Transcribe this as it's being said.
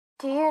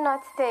Do you not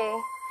say,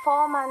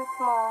 4 months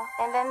more,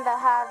 and then the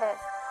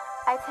harvest?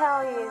 I tell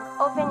you,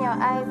 open your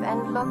eyes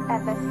and look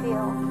at the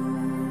field.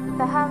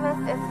 The harvest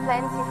is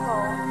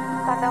plentiful,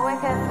 but the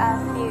workers are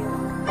few.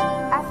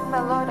 Ask the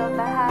Lord of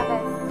the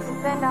harvest to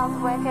send out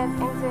workers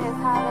into his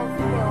harvest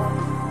field.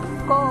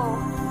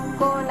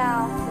 Go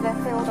now to the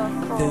field of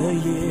souls. The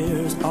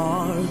years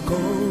are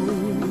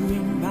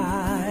going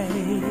by,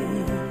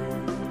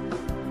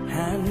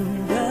 and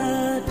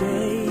the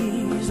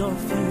days are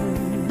few.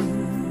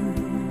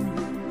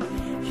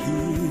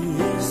 He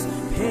is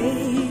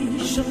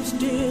patient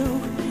still,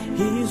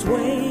 he's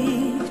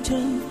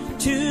waiting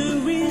to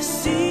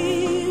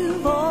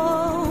receive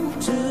all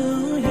to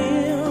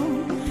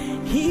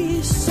him.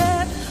 He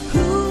said,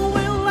 who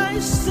will I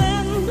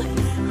send?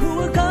 Who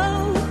will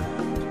go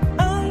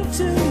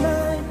unto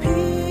my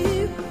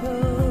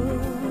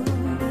people?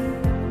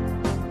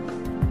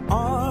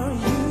 Are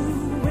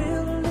you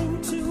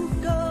willing to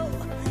go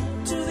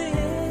to the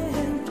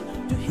end,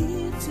 to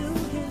heed to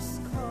his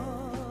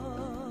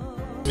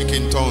call? Speak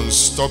in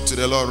tongues. Talk to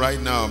the Lord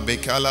right now.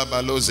 Bekala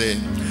baloze.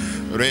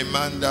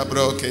 Remanda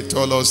broke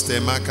tolos te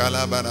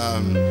makala bara.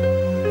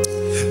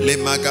 Le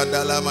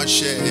magadala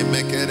mashe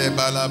mekere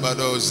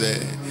balabadoze.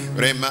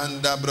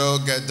 Remanda bro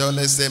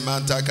gadoles te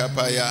manta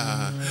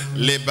kapaya.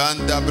 Le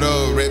banda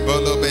bro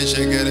rebolo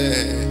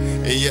beshegere.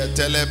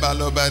 Yetele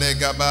balo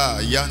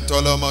baregaba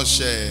yantolo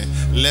moshe.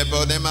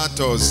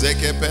 Lebodemato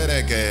zeke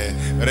perege.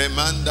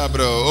 Remanda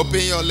bro.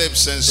 Open your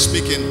lips and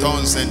speak in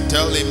tongues and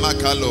tell him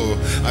makalo.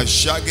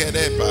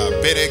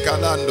 Ashagerepa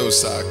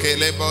perecalandosa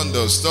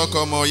kelebondo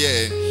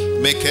stokomoye.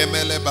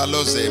 Mekemele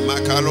baloze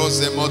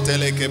makaroze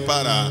motele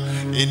kepara.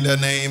 In the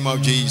name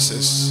of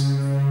Jesus.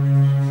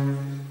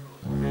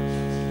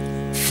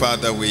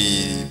 Father,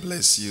 we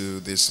bless you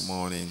this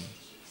morning.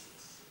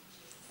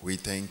 We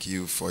thank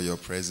you for your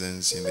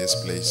presence in this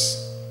place.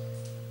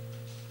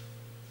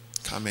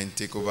 Come and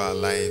take over our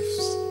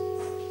lives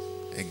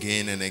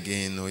again and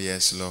again. Oh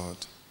yes, Lord.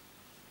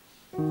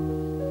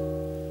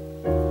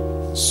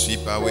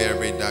 Sweep away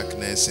every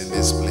darkness in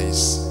this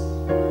place.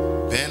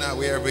 Burn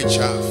away every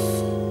chaff.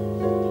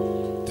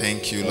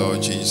 Thank you,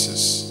 Lord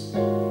Jesus.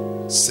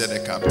 Set the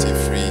captive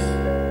free.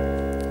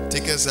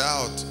 Take us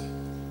out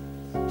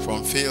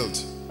from field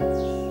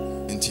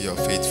into your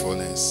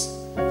faithfulness.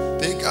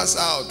 Take us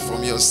out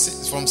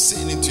from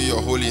sin into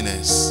your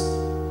holiness.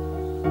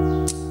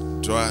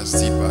 Draw us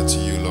deeper to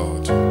you,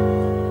 Lord.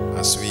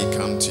 As we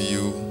come to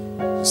you,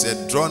 you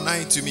said, draw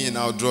nigh to me and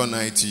I'll draw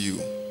nigh to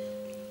you.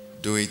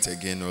 Do it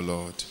again, O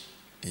Lord.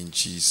 In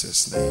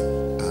Jesus'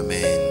 name.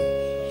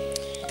 Amen.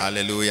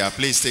 Hallelujah.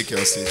 Please take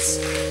your seats.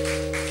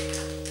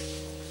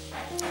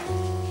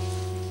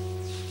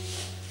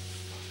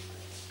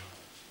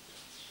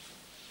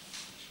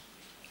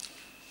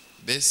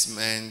 This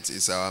month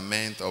is our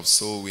month of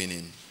soul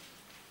winning.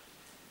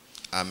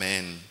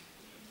 Amen.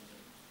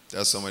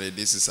 Tell somebody,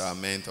 this is our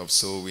month of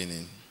soul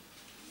winning.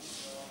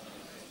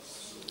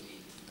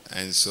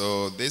 And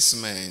so this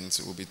month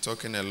we'll be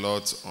talking a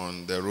lot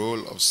on the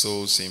role of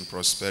souls in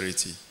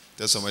prosperity.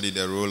 Tell somebody,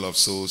 the role of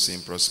souls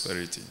in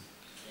prosperity.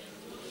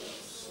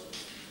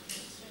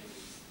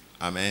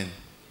 Amen.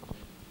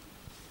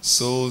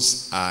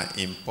 Souls are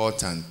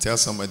important. Tell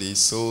somebody,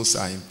 souls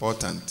are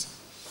important.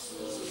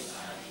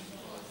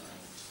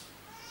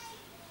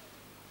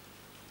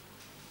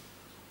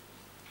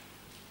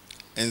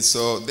 And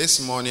so this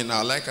morning,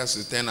 I'd like us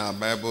to turn our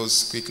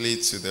Bibles quickly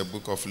to the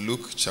book of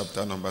Luke,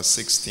 chapter number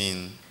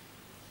 16.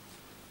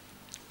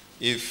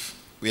 If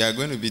we are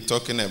going to be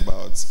talking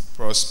about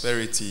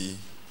prosperity,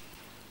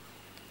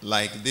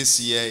 like this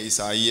year is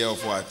our year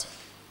of what?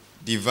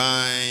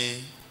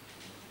 Divine,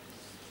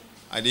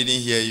 I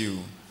didn't hear you.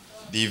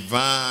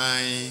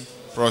 Divine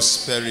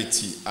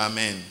prosperity.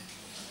 Amen.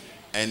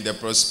 And the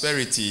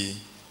prosperity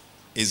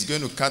is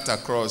going to cut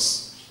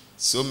across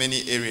so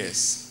many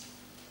areas.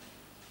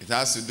 It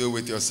has to do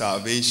with your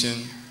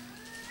salvation.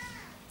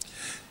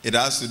 It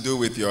has to do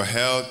with your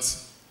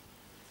health.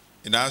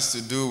 It has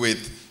to do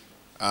with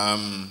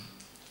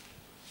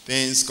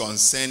things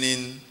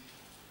concerning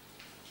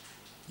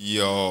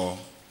your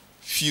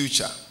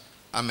future.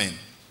 Amen.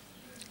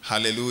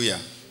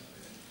 Hallelujah.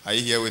 Are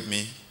you here with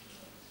me?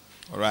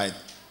 All right.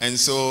 And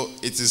so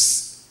it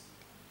is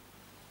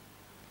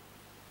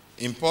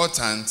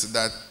important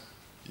that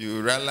you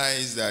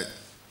realize that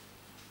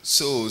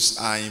souls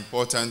are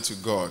important to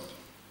God.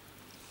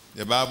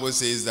 The Bible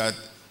says that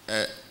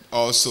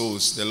all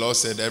souls, the Lord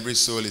said, every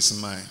soul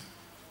is mine.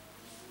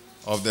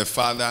 Of the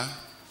father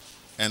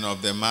and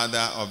of the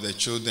mother of the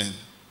children,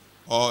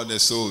 all the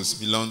souls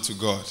belong to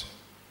God.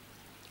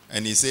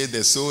 And he said,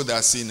 the soul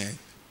that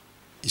sinneth,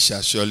 it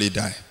shall surely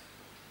die.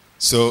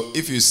 So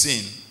if you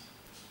sin,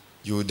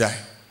 you will die.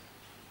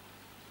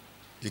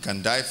 You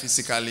can die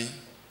physically,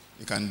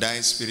 you can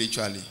die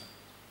spiritually.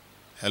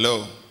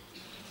 Hello.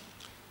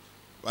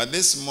 But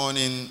this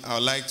morning, I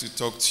would like to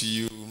talk to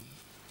you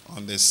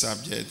on the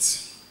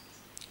subject,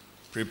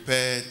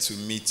 prepare to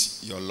meet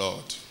your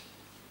Lord.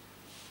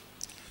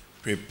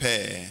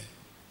 Prepare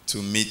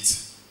to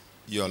meet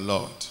your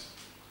Lord.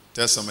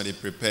 Tell somebody,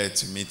 prepare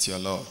to meet your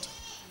Lord.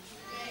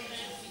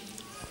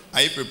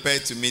 Are you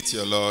prepared to meet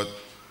your Lord?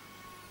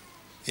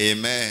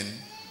 Amen.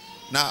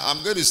 Now,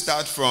 I'm going to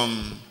start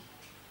from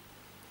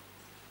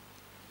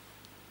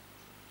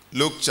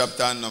Luke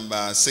chapter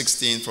number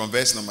 16, from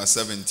verse number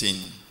 17.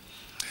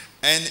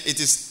 And it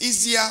is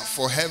easier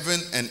for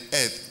heaven and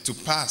earth to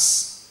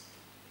pass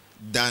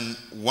than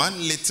one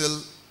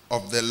little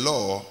of the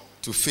law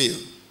to fail.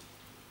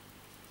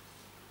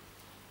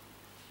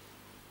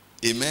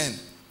 Amen.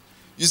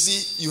 You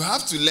see, you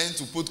have to learn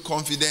to put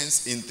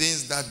confidence in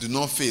things that do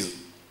not fail.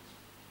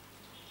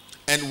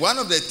 And one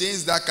of the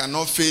things that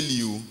cannot fail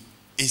you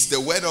is the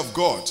word of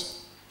God.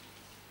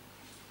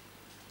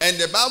 And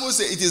the Bible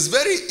says it is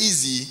very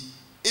easy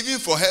even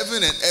for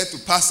heaven and earth to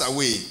pass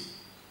away.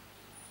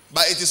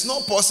 But it is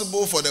not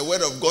possible for the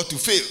word of God to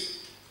fail.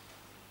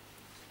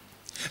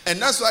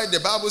 And that's why the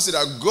Bible says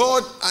that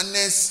God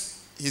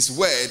honors his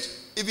word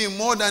even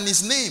more than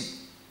his name.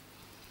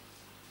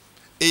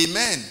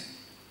 Amen.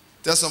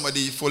 Tell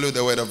somebody, follow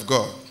the word of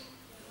God.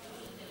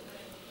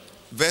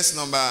 Verse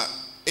number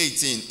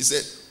 18. He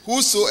said,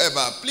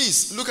 whosoever,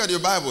 please look at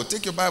your Bible.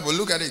 Take your Bible,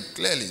 look at it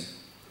clearly.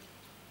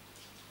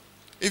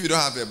 If you don't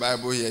have a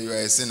Bible here, you are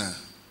a sinner.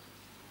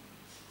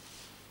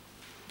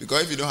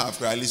 Because if you don't have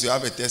Christ, at least you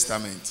have a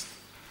testament.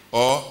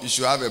 Or you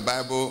should have a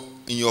Bible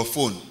in your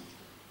phone.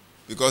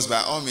 Because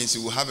by all means,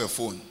 you will have a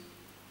phone.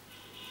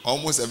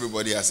 Almost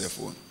everybody has a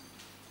phone.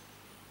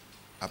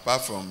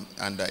 Apart from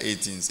under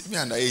 18s. Even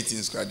under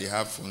 18s, they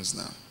have phones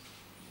now.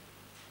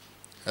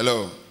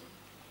 Hello?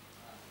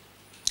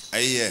 Are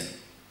you here?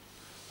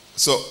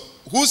 So,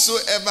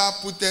 whosoever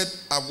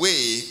putteth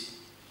away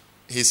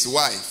his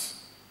wife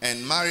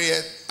and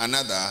marrieth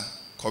another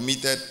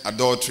committed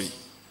adultery.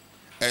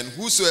 And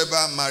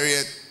whosoever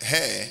marrieth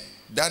her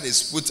that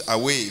is put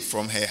away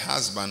from her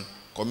husband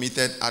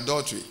committed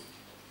adultery.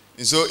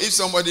 And so if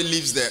somebody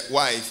leaves the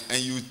wife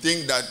and you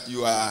think that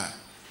you are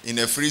in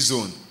a free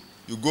zone,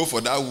 you go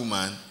for that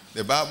woman,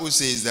 the Bible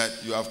says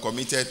that you have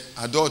committed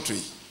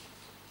adultery.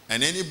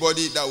 And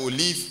anybody that will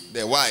leave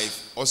the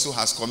wife also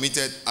has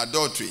committed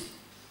adultery.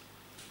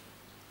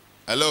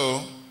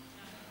 Hello?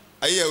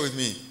 Are you here with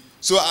me?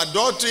 So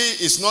adultery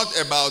is not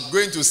about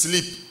going to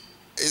sleep.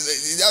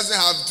 It doesn't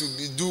have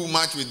to do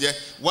much with that.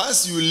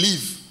 Once you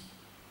leave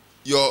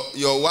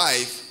your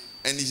wife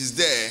and it is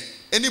there,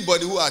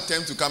 anybody who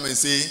attempts to come and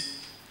say,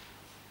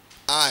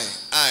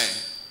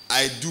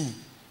 I do,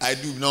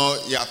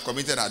 no, you have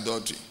committed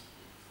adultery.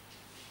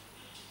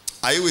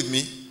 Are you with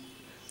me?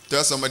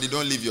 Tell somebody,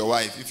 don't leave your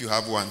wife if you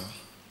have one.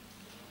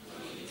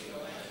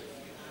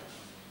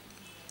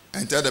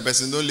 And tell the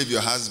person, don't leave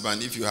your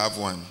husband if you have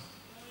one.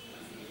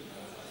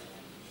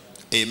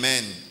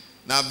 Amen.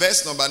 Now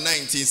verse number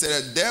 19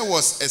 said that there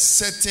was a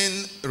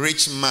certain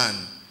rich man.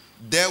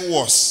 There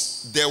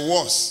was.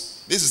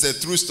 This is a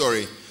true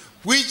story.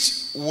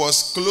 Which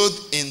was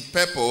clothed in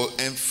purple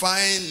and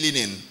fine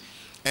linen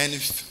and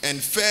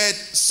fed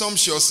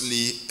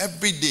sumptuously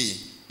every day.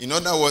 In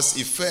other words,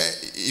 he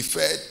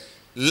fed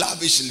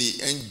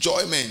lavishly,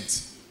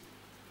 enjoyment.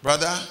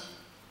 Brother,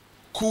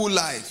 cool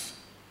life.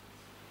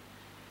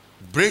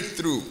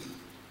 Breakthrough.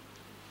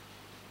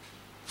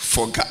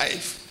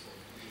 Forgive.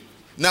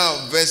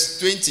 Now, verse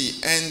 20.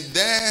 And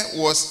there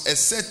was a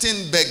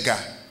certain beggar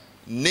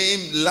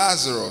named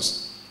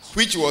Lazarus,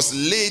 which was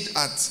laid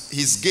at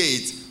his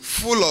gate,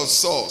 full of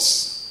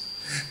sores,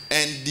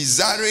 and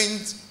desiring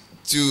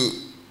to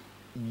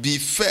be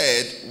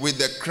fed with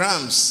the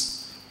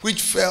crumbs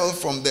which fell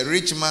from the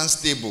rich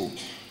man's table.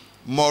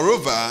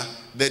 Moreover,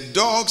 the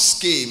dogs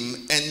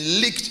came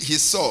and licked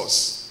his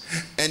sores.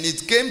 And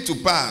it came to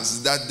pass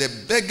that the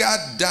beggar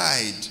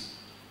died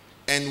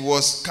and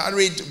was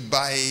carried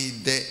by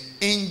the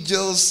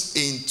angels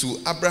into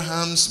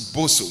Abraham's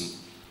bosom.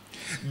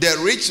 The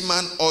rich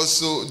man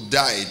also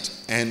died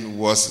and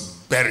was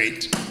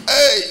buried.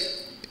 Hey!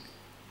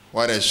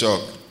 What a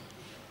shock.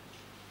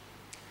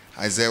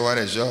 I say, what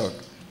a shock.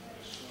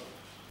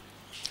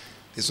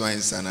 This one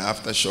is an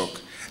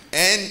aftershock.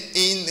 And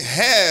in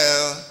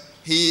hell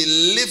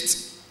he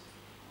lifted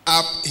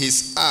up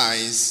his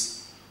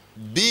eyes,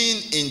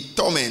 being in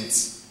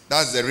torment.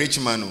 That's the rich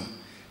man.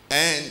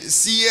 And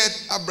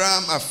seeth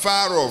Abraham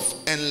afar off,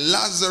 and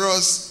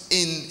Lazarus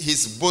in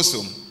his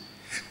bosom.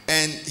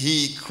 And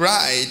he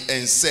cried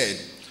and said,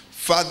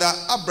 Father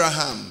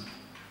Abraham,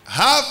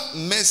 have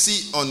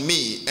mercy on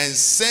me, and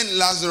send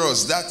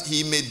Lazarus that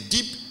he may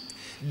dip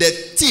the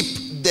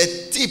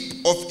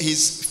tip of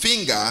his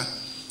finger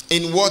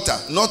in water,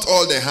 not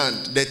all the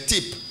hand, the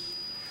tip,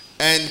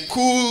 and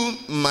cool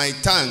my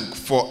tongue,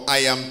 for I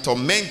am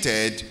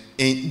tormented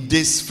in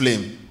this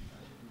flame.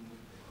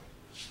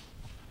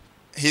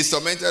 He's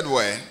tormented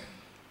where?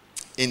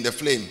 In the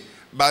flame.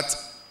 But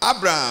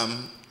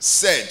Abraham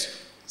said,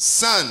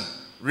 Son,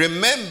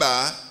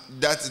 remember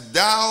that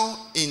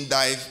thou in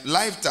thy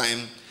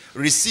lifetime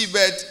received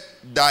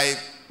thy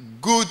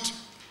good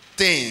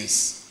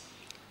things,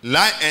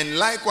 and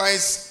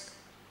likewise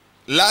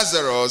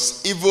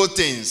Lazarus evil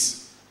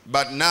things,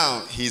 but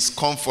now he is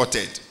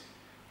comforted,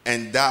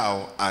 and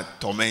thou art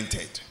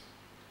tormented.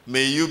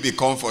 May you be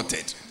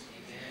comforted.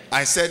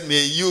 I said,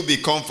 may you be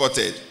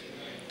comforted.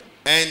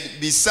 And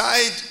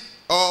beside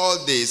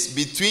all this,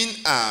 between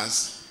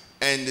us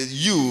and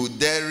you,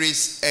 there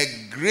is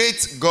a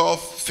great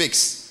gulf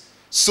fixed,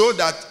 so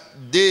that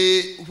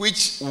they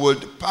which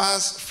would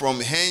pass from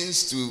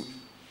hence to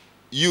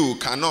you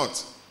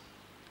cannot,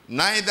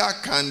 neither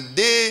can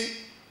they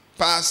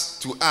pass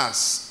to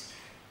us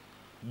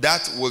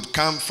that would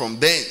come from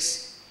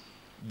thence.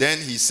 Then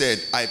he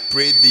said, I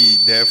pray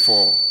thee,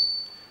 therefore,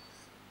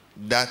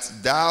 that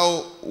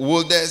thou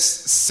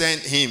wouldest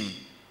send him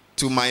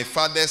to my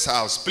father's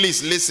house.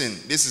 Please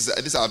listen. This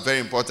is a very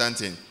important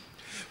thing.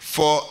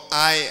 For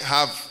I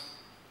have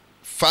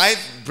 5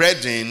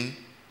 brethren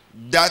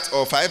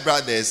or 5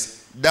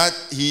 brothers, that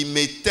he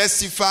may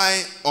testify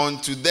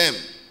unto them,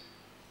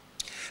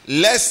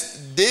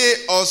 lest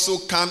they also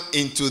come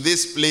into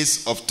this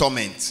place of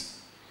torment.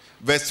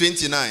 Verse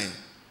 29.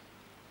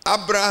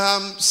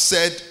 Abraham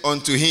said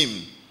unto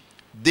him,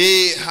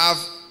 they have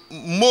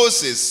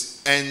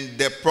Moses and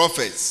the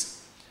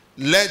prophets,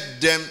 let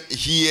them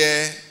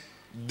hear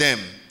them.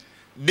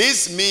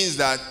 This means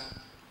that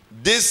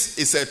this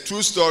is a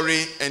true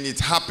story and it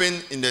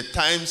happened in the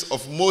times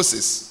of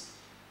Moses.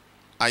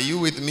 Are you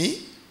with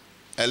me?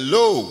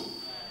 Hello.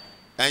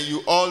 And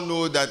you all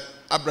know that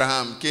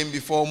Abraham came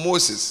before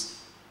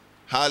Moses.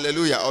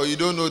 Hallelujah. Or you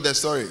don't know the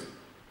story.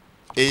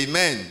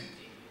 Amen.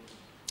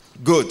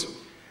 Good.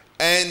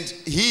 And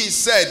he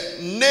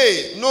said,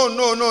 nay,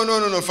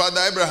 no,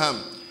 Father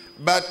Abraham.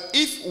 But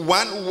if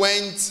one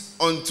went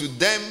unto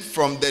them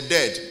from the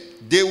dead,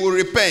 they will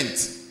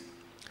repent.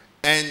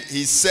 And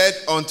he said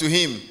unto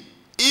him,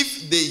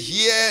 if they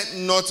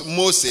hear not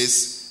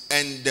Moses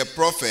and the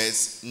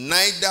prophets,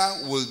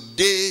 neither will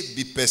they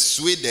be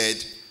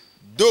persuaded,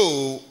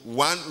 though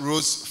one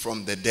rose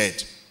from the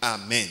dead.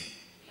 Amen.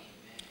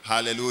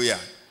 Hallelujah.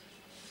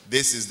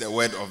 This is the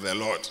word of the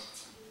Lord.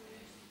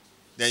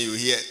 Then you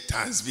hear,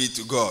 thanks be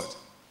to God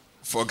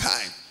for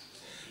time.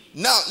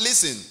 Now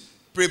listen,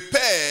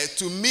 prepare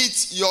to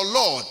meet your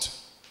Lord.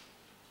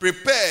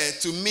 Prepare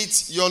to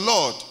meet your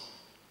Lord.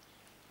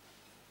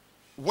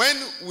 When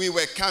we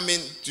were coming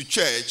to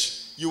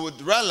church, you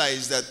would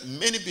realize that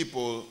many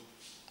people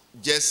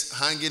just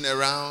hanging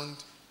around.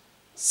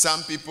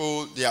 Some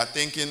people, they are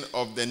thinking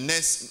of the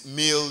next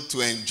meal to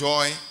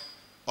enjoy,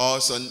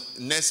 or some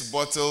next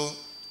bottle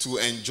to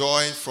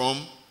enjoy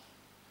from.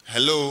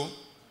 Hello?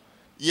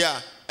 Yeah,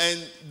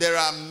 and there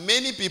are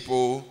many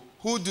people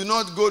who do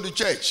not go to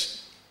church.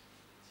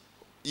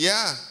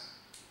 Yeah.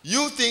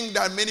 You think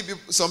that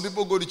some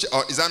people go to church,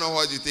 or is that not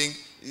what you think?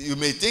 You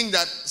may think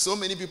that so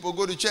many people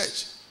go to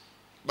church.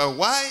 But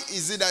why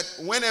is it that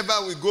whenever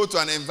we go to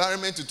an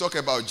environment to talk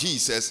about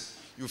Jesus,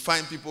 you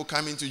find people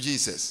coming to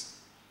Jesus?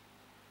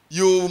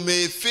 You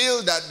may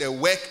feel that the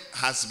work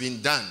has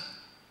been done,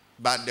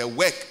 but the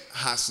work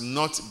has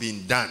not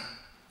been done.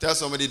 Tell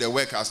somebody the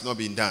work has not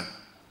been done.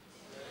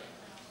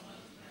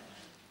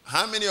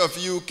 How many of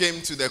you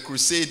came to the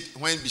crusade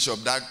when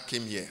Bishop Dag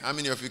came here? How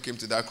many of you came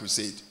to that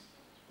crusade?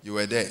 You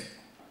were there.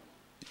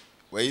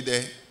 Were you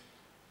there?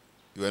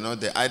 You were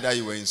not there. Either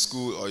you were in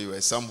school or you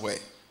were somewhere.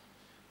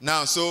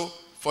 Now, so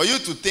for you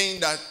to think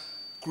that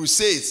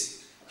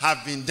crusades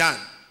have been done,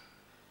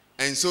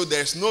 and so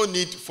there's no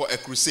need for a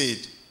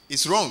crusade,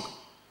 it's wrong.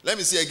 Let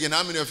me see again.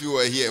 How many of you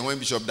were here when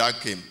Bishop Dag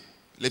came?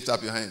 Lift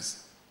up your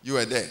hands. You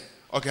were there.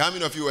 Okay, how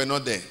many of you were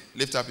not there?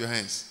 Lift up your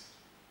hands.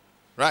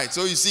 Right,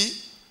 so you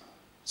see,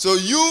 so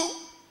you,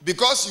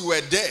 because you were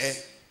there,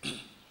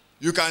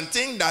 you can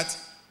think that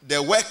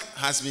the work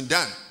has been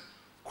done.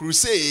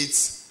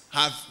 Crusades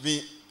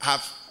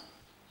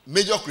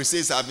major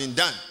crusades have been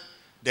done.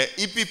 The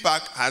EP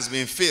Park has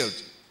been filled.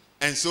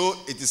 And so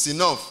it is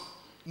enough.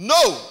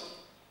 No!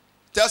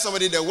 Tell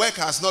somebody the work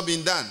has not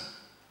been done.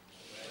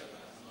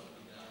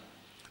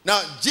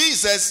 Now,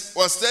 Jesus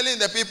was telling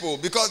the people,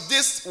 because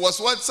this was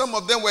what some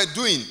of them were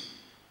doing.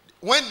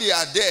 When they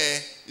are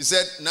there, he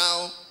said,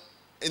 now,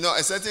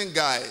 a certain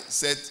guy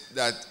said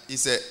that,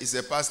 he's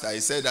a pastor, he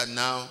said that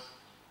now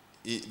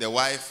the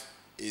wife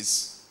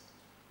is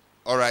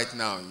all right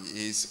now.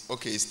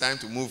 It's time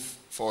to move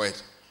forward.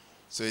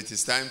 So it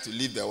is time to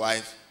leave the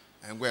wife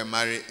and go and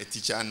marry a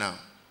teacher now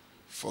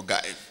for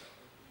God.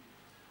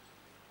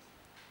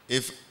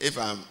 If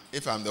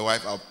I'm the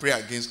wife, I'll pray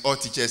against all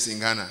teachers in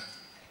Ghana,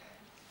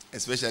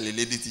 especially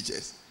lady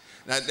teachers.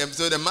 Now,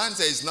 so the man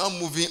says he's now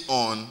moving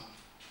on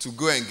to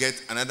go and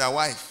get another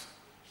wife.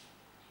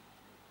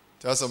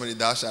 Tell somebody,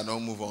 thou shalt not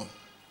move on.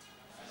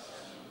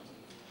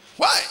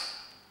 Why?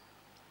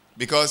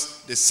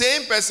 Because the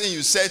same person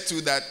you said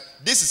to that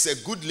this is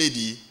a good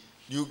lady,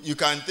 you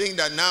can think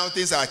that now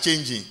things are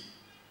changing.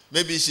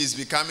 Maybe she's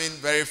becoming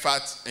very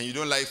fat and you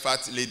don't like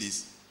fat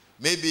ladies.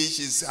 Maybe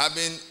she's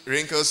having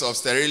wrinkles of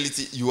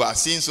sterility. You are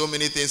seeing so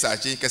many things are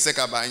changing.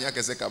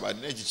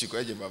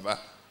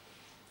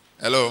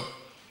 Hello?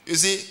 You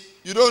see,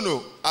 you don't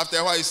know. After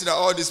a while, you see that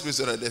all this place,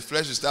 the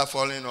flesh will start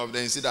falling off.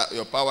 Then you see that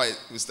your power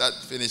will start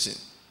finishing.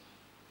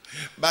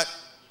 But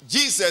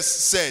Jesus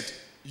said,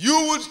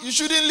 you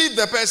shouldn't leave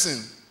the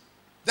person.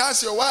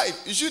 That's your wife.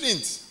 You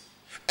shouldn't.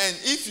 And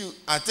if you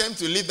attempt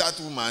to leave that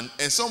woman,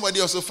 and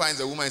somebody also finds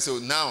a woman and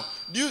says, now,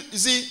 you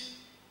see,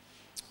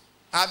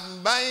 I've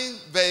been buying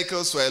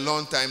vehicles for a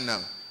long time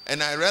now,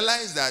 and I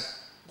realize that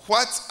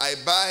what I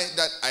buy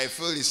that I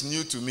feel is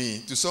new to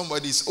me, to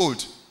somebody is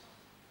old.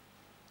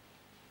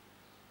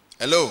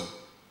 Hello?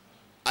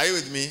 Are you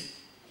with me?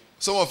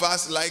 Some of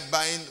us like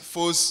buying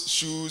false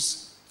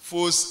shoes,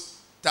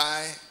 false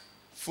tie,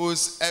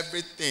 false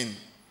everything,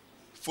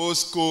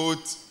 false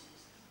coat.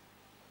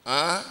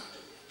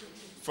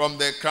 From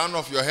the crown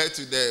of your head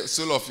to the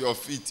sole of your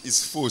feet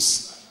is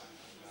false.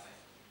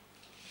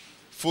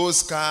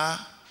 False car.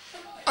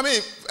 I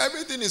mean,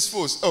 everything is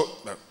false. Oh,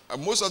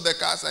 most of the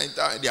cars are in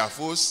town, they are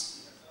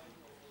false.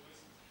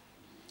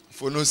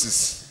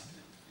 Phonosis.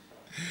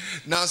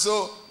 Now,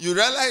 so you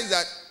realize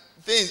that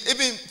things,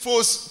 even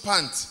false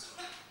pants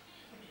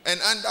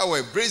and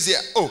underwear, brazier.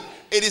 Oh,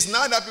 it is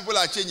now that people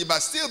are changing, but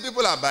still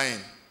people are buying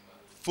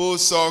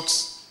false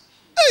socks.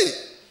 Hey!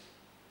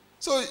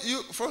 So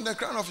you, from the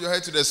crown of your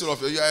head to the sole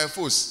of your, you are a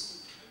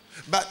false.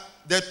 But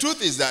the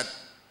truth is that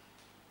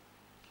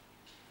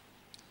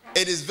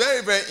it is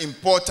very, very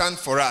important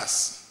for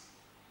us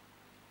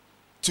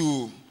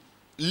to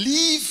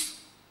leave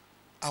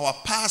our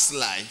past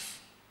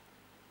life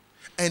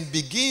and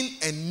begin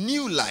a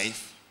new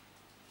life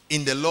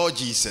in the Lord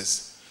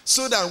Jesus,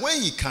 so that when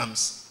he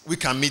comes, we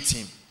can meet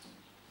him.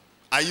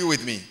 Are you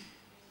with me?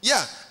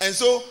 Yeah. And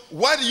so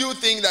what do you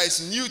think that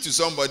is new to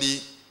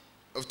somebody,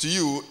 to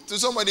you, to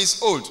somebody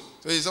is old?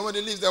 So if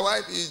somebody leaves their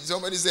wife,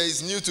 somebody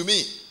says it's new to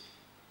me.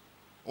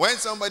 When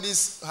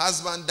somebody's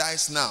husband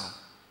dies now,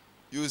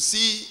 you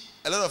see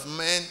a lot of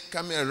men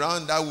coming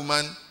around that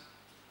woman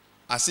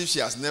as if she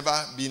has never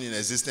been in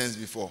existence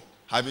before.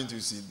 Haven't you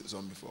seen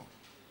some before?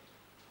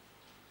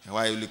 And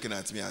why are you looking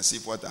at me as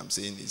if what I'm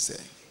saying is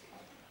saying?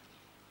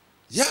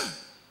 Yeah.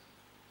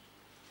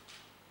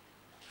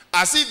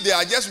 As if they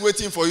are just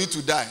waiting for you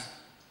to die.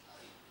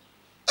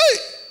 Hey!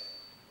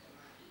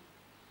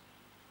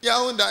 Yeah,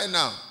 I won't die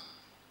now.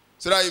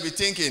 So that you'll be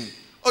thinking,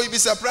 oh, you'll be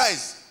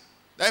surprised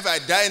that if I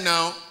die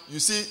now, you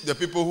see the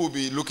people who will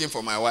be looking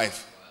for my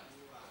wife.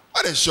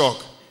 What a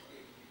shock.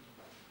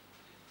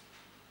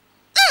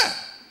 Yeah.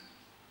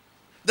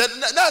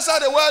 That's how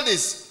the world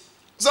is.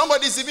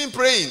 Somebody's even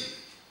praying.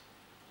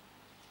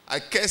 I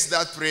curse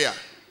that prayer.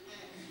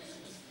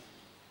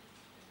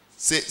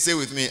 Say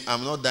with me,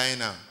 I'm not dying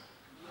now.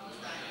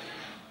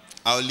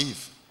 I'll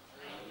live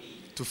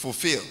to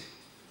fulfill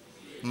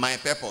my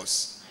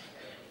purpose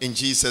in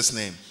Jesus'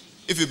 name.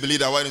 If you believe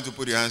that, why don't you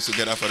put your hands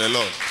together for the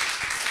Lord?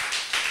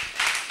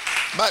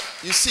 But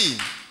you see,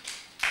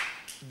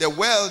 the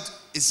world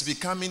is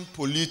becoming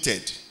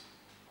polluted.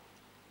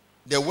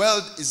 The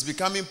world is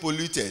becoming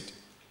polluted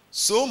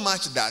so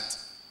much that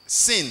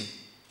sin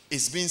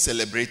is being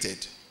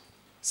celebrated.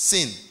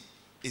 Sin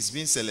is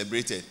being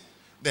celebrated.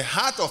 The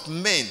heart of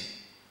men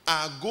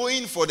are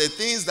going for the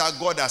things that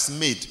God has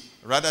made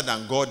rather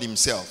than God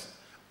himself.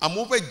 Are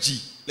you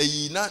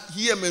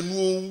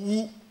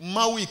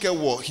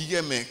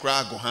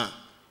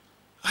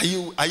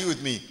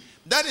with me?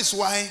 That is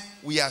why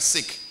we are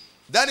sick.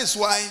 That is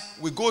why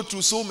we go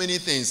through so many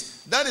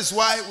things. That is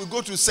why we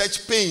go through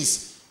such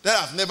pains that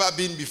have never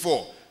been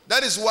before.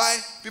 That is why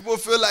people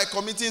feel like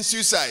committing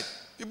suicide.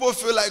 People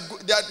feel like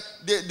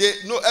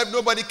that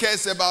nobody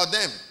cares about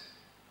them.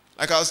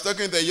 Like I was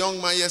talking to a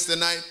young man yesterday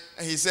night,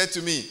 and he said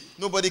to me,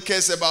 nobody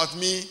cares about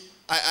me.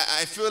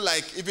 I feel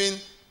like even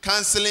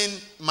canceling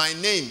my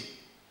name,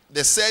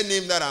 the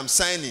surname that I'm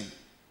signing.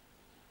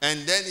 And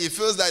then he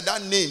feels that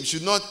that name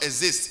should not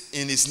exist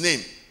in his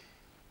name.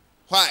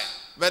 Why?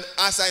 But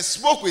as I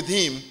spoke with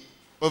him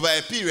over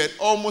a period,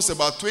 almost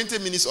about 20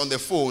 minutes on the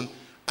phone,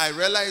 I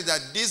realized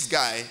that this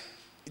guy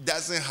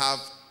doesn't have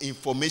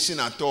information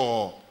at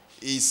all.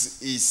 Is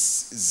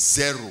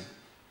zero.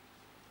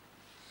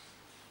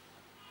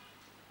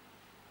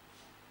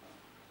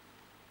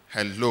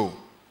 Hello.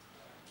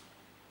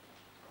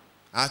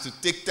 I had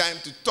to take time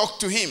to talk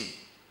to him.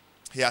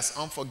 He has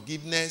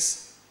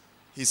unforgiveness.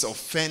 He's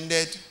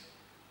offended.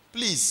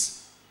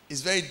 Please,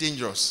 it's very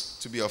dangerous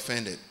to be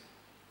offended.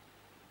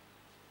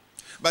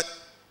 But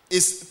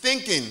it's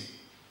thinking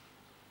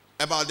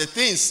about the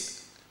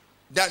things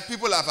that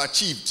people have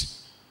achieved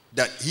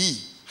that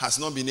he has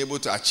not been able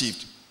to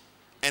achieve.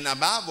 And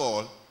above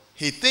all,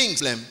 he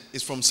thinks them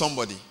is from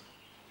somebody.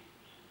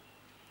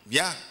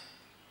 Yeah.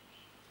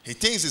 He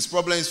thinks his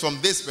problem is from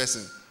this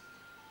person.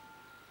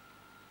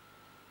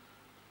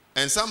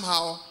 And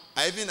somehow,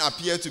 I even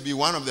appear to be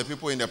one of the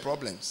people in the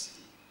problems.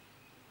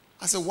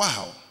 I said,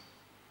 wow.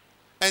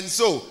 And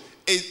so,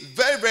 it's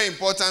very, very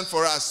important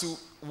for us to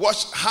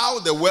watch how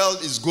the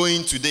world is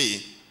going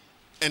today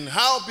and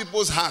how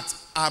people's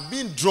hearts are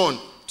being drawn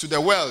to the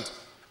world.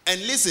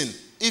 And listen,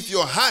 if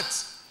your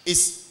heart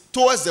is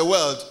towards the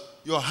world,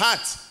 your heart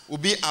will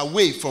be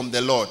away from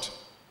the Lord.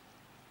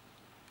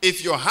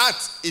 If your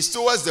heart is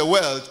towards the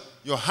world,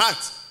 your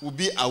heart will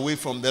be away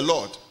from the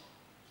Lord.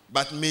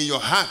 But may your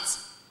heart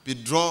be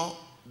drawn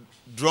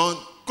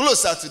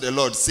closer to the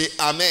Lord. Say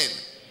amen. Amen.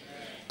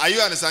 Are you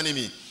understanding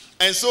me?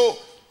 And so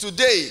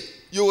today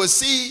you will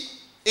see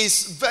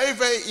is very,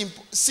 very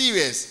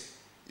serious.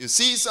 You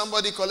see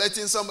somebody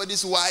collecting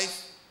somebody's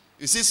wife,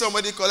 you see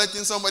somebody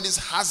collecting somebody's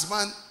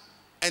husband,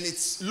 and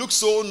it looks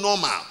so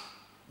normal,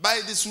 but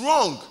it is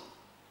wrong.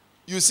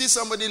 You see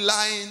somebody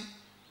lying,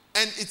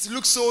 and it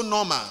looks so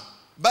normal,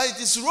 but it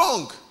is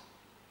wrong.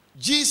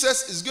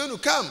 Jesus is going to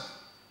come,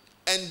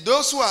 and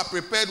those who are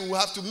prepared will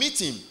have to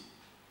meet him.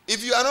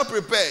 If you are not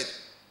prepared,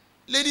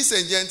 ladies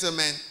and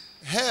gentlemen,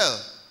 hell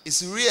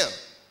is real.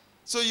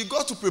 So you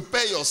got to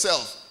prepare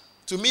yourself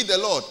to meet the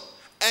Lord.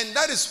 And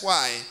that is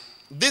why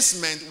this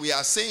meant we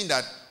are saying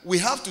that we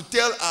have to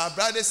tell our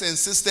brothers and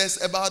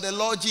sisters about the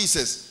Lord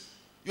Jesus.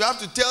 You have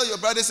to tell your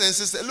brothers and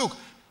sisters, look,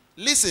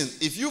 listen,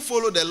 if you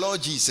follow the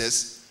Lord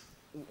Jesus,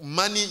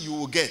 money you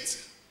will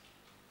get,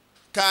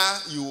 car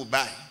you will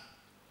buy,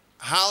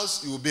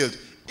 house you will build.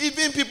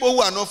 Even people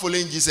who are not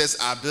following Jesus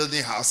are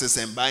building houses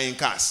and buying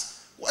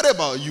cars. What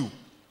about you?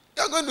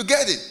 You are going to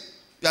get it.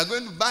 You are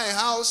going to buy a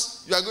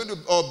house, you are going to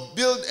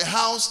build a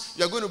house,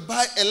 you are going to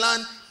buy a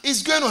land.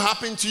 It's going to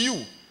happen to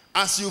you.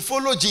 As you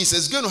follow Jesus,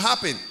 it's going to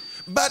happen.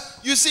 But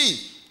you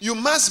see, you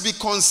must be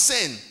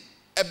concerned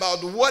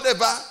about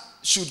whatever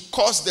should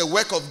cause the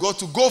work of God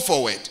to go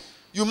forward.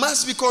 You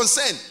must be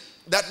concerned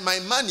that my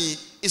money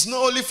is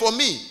not only for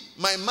me.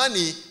 My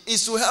money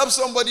is to help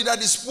somebody that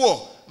is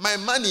poor. My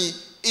money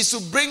is to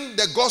bring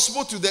the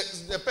gospel to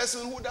the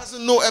person who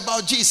doesn't know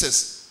about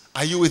Jesus.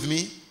 Are you with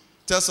me?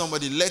 Tell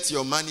somebody, let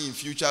your money in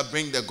future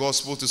bring the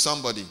gospel to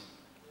somebody.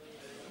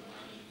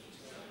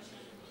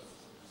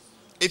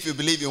 If you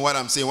believe in what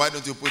I'm saying, why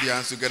don't you put your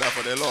hands together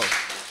for the Lord?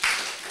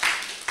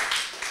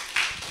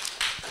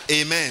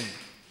 Amen.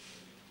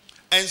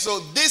 And so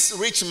this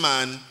rich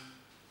man,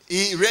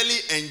 he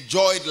really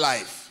enjoyed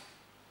life.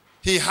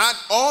 He had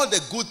all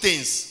the good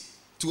things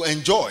to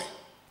enjoy.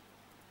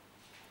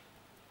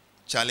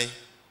 Charlie,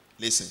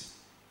 listen.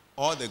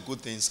 All the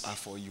good things are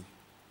for you.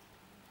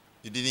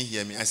 You didn't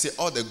hear me. I say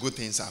all the good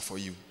things are for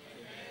you.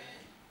 Amen.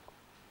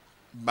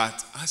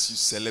 But as you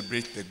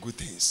celebrate the good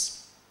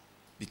things,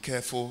 be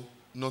careful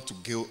not to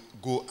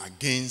go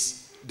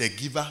against the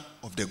giver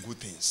of the good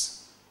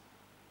things.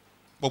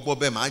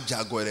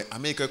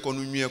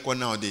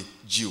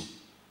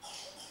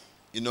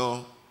 You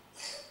know,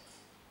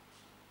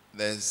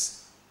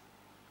 there's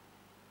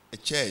a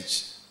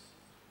church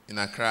in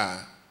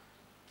Accra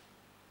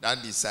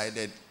that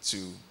decided to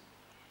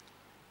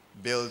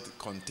build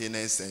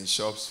containers and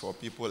shops for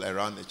people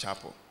around the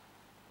chapel.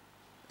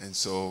 And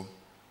so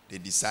they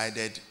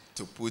decided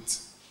to put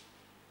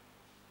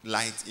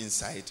light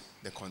inside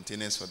the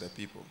containers for the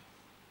people,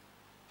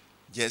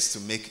 just to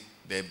make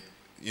the,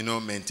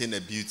 maintain the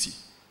beauty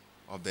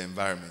of the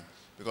environment.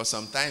 Because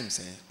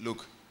sometimes,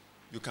 look,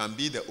 you can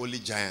be the only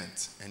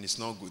giant and it's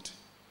not good.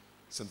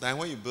 Sometimes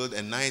when you build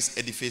a nice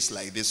edifice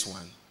like this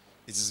one,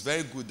 it is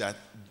very good that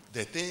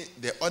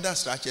the other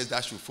structures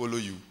that should follow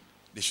you,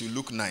 they should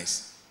look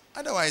nice.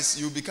 Otherwise,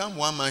 you become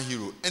one-man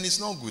hero, and it's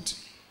not good.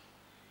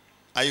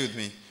 Are you with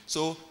me?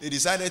 So they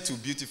decided to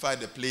beautify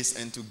the place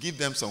and to give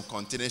them some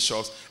container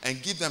shops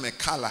and give them a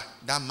color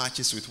that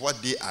matches with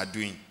what they are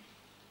doing.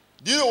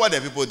 Do you know what the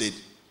people did?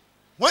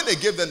 When they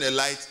gave them the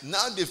light,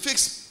 now they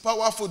fixed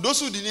powerful, those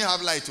who didn't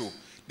have light,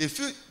 they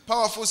fixed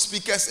powerful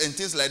speakers and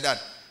things like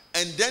that.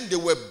 And then they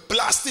were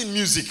blasting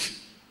music.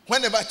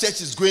 Whenever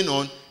church is going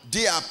on,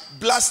 they are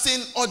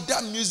blasting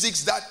other music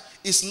that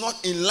is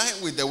not in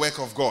line with the work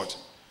of God.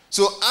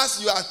 So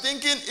as you are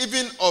thinking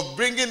even of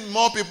bringing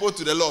more people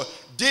to the Lord,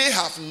 they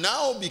have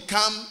now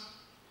become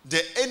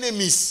the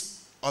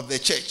enemies of the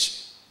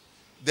church.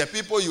 The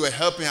people you were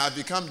helping have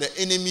become the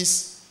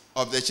enemies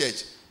of the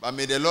church. But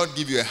may the Lord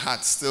give you a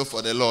heart still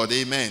for the Lord.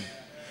 Amen.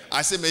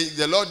 I say may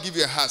the Lord give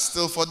you a heart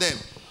still for them.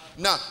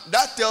 Now,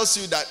 that tells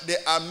you that there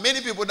are many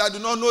people that do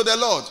not know the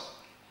Lord.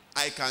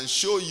 I can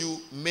show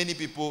you many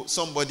people,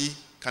 somebody,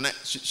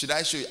 should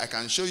I show you? I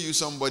can show you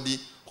somebody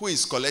who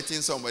is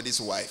collecting somebody's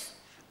wife.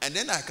 And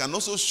then I can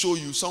also show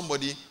you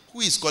somebody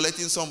who is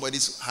collecting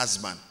somebody's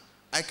husband.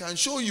 I can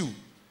show you.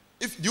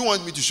 Do you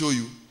want me to show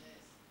you?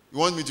 You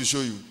want me to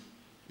show you?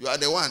 You are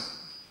the one.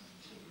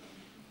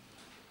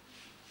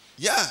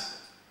 Yeah.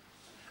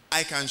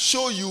 I can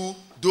show you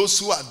those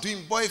who are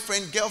doing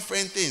boyfriend,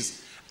 girlfriend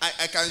things.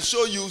 I can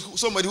show you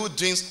somebody who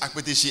drinks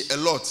akpeteshi a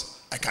lot.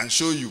 I can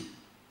show you.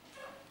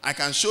 I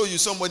can show you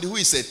somebody who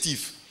is a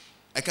thief.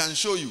 I can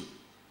show you.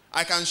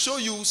 I can show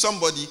you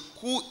somebody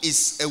who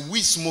is a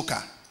weed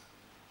smoker.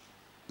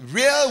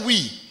 Real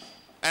weed.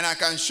 And I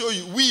can show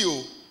you,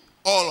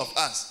 all of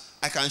us.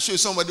 I can show you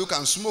somebody who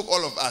can smoke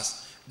all of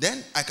us.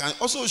 Then I can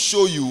also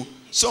show you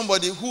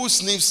somebody who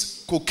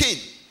sniffs cocaine.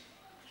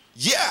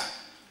 Yeah.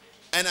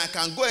 And I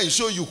can go and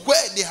show you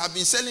where they have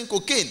been selling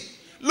cocaine.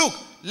 Look,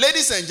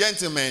 ladies and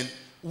gentlemen,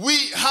 we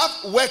have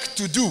work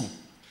to do.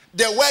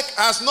 The work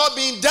has not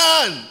been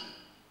done.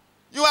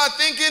 You are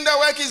thinking the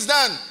work is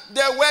done.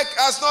 The work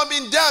has not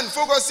been done.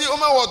 Focus,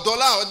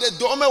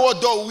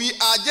 we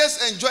are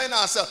just enjoying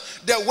ourselves.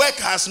 The work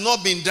has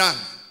not been done.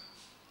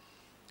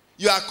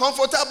 You are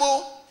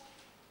comfortable.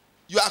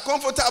 You are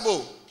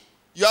comfortable.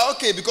 You are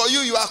okay because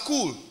you are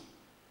cool.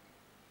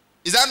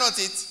 Is that not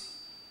it?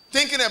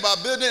 Thinking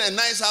about building a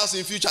nice house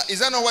in future. Is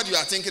that not what you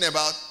are thinking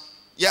about?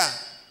 Yeah.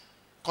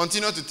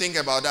 Continue to think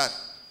about that.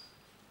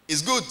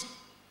 It's good.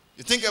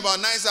 You think about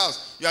nice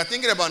house. You are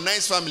thinking about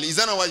nice family. Is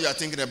that not what you are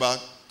thinking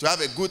about? To have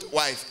a good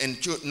wife and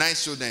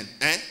nice children.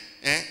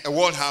 A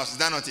world house. Is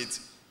that not it?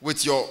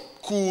 With your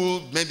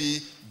cool, maybe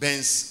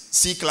Benz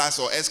C-Class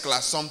or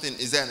S-Class something.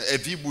 Is that a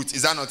V-boot?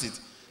 Is that not it?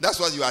 That's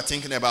what you are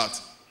thinking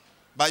about.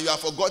 But you have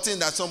forgotten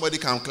that somebody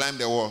can climb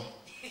the wall.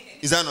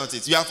 Is that not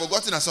it? You have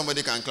forgotten that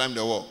somebody can climb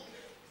the wall.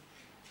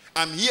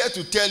 I'm here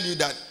to tell you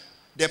that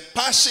the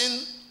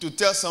passion to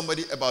tell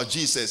somebody about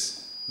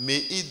Jesus, may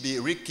it be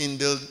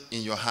rekindled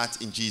in your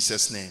heart in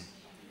Jesus' name.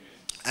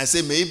 I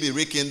say, may it be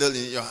rekindled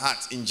in your heart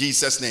in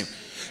Jesus' name.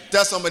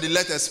 Tell somebody,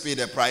 let us pay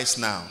the price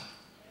now.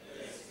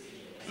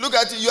 Look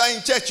at you. You are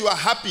in church. You are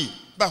happy.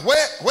 But where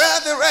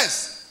are the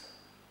rest?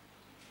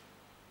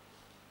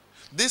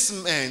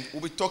 This man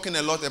will be talking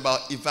a lot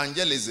about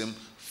evangelism,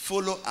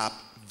 follow-up,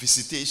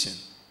 visitation.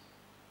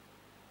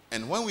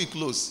 And when we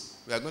close,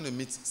 we are going to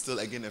meet still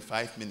again in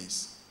 5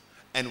 minutes.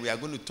 And we are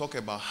going to talk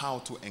about how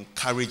to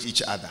encourage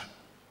each other.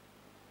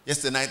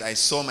 Yesterday night, I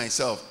saw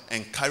myself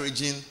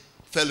encouraging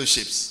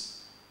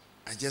fellowships.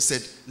 I just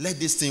said, let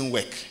this thing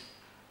work.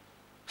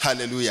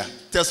 Hallelujah.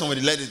 Tell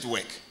somebody, let it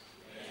work.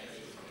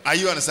 Are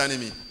you understanding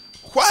me?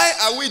 Why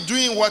are we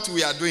doing what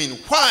we are doing?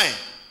 Why?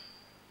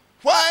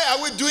 Why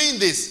are we doing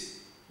this?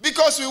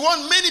 Because we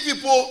want many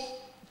people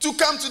to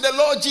come to the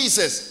Lord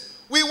Jesus.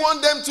 We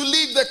want them to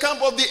leave the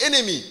camp of the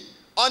enemy.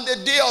 On the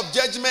day of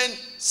judgment,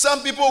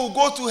 some people will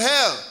go to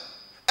hell.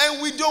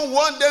 And we don't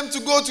want them to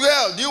go to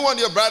hell. Do you want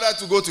your brother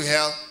to go to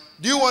hell?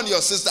 Do you want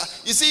your sister?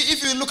 You see,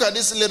 if you look at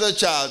this little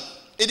child,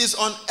 it is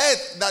on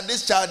earth that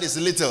this child is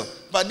little.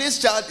 But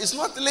this child is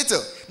not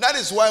little. That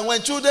is why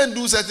when children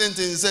do certain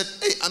things, they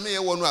say, hey, I'm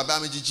here one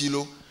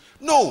chilo.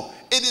 No,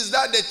 it is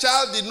that the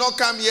child did not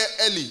come here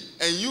early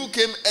and you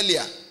came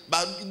earlier.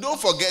 But don't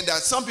forget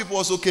that some people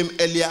also came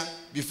earlier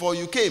before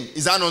you came.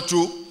 Is that not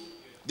true?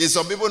 Did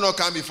some people not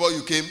come before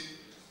you came?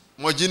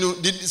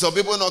 Mojinu, did some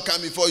people not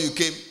come before you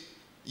came?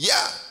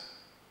 Yeah.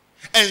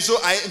 And so,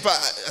 in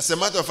fact, as a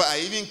matter of fact, I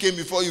even came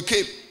before you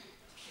came.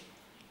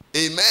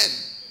 Amen.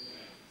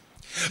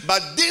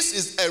 But this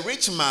is a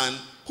rich man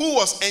who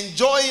was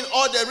enjoying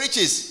all the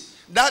riches.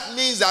 That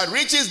means that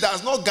riches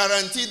does not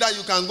guarantee that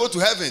you can go to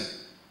heaven.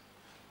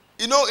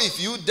 You know, if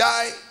you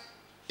die,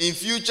 in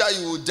future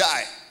you will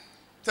die.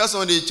 Tell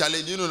somebody,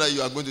 Charlie, do you know that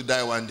you are going to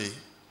die one day?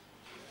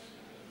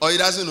 Or he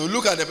doesn't know.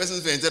 Look at the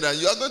person's face and tell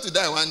them, you are going to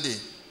die one day.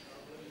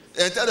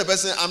 And tell the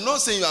person, I'm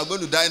not saying you are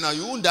going to die now.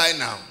 You won't die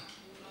now.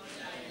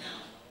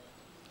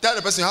 Tell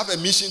the person you have a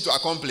mission to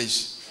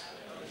accomplish.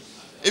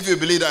 If you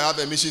believe that you have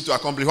a mission to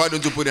accomplish, why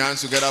don't you put your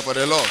hands together for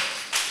the Lord?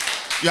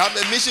 You have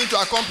a mission to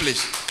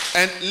accomplish.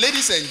 And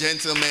ladies and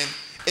gentlemen,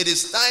 it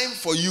is time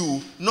for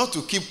you not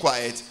to keep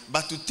quiet,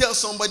 but to tell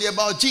somebody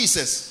about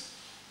Jesus.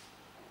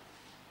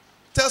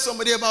 Tell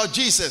somebody about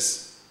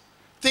Jesus.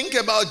 Think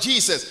about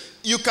Jesus.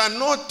 You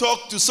cannot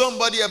talk to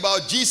somebody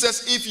about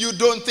Jesus if you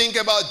don't think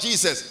about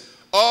Jesus.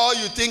 All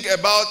you think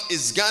about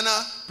is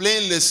Ghana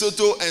playing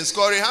Lesotho and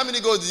scoring. How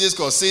many goals did they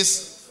score?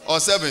 6 or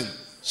 7?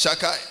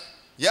 Shakai.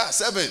 Yeah,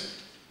 7.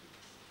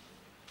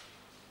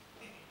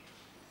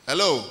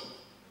 Hello.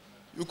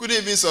 You couldn't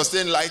even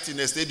sustain light in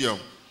the stadium.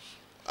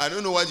 I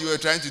don't know what you were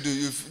trying to do.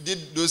 You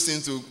did those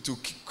things to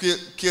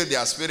kill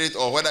their spirit,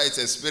 or whether it's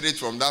a spirit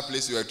from that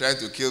place you were trying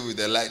to kill with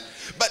the light.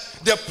 But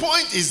the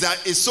point is that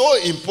it's so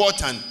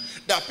important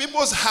that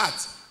people's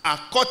hearts are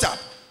caught up.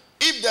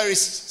 If there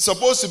is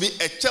supposed to be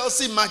a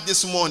Chelsea match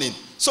this morning,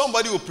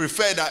 somebody would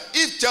prefer that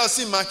if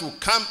Chelsea match will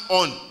come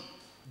on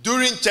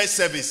during church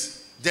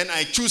service, then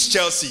I choose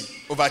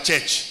Chelsea over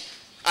church.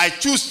 I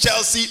choose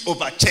Chelsea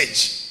over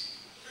church.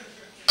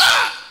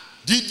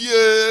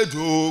 Didier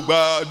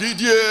Drogba,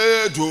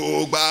 Didier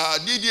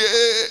Drogba,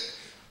 Didier.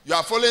 You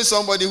are following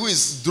somebody who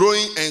is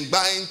drawing and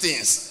buying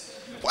things.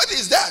 What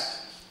is that?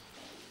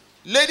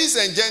 Ladies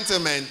and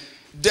gentlemen,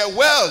 the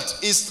world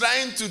is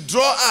trying to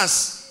draw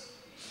us.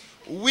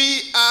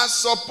 We are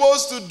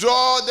supposed to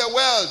draw the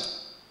world.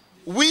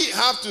 We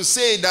have to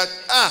say that,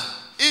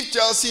 if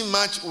Chelsea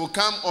match will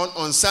come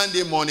on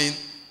Sunday morning,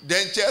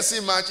 then Chelsea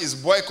match is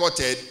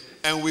boycotted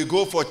and we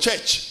go for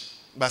church.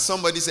 But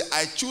somebody say,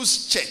 I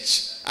choose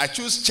church. I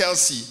choose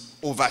Chelsea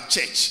over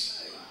church.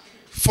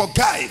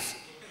 Forgive.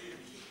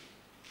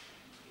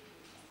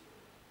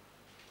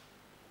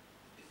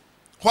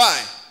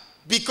 Why?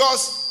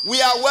 Because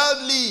we are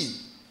worldly.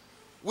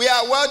 We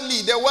are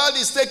worldly. The world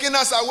is taking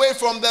us away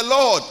from the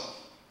Lord.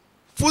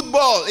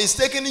 Football is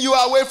taking you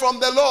away from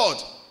the Lord.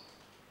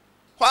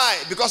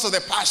 Why? Because of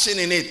the passion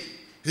in it.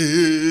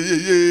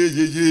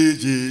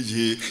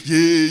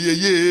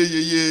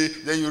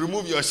 Then you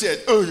remove your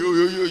shirt.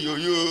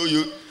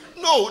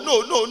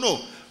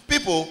 No.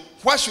 People,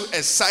 what should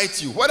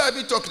excite you? What are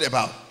we talking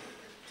about?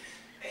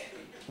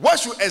 What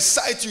should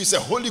excite you is a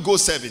Holy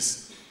Ghost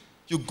service.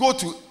 You go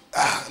to,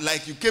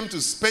 like you came to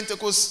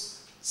Pentecost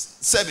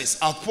service,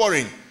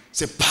 outpouring.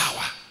 Say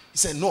power. He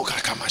said, no,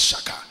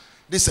 kakamashaka.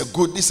 This is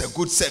a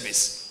good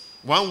service.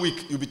 1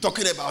 week, you'll be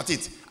talking about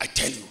it. I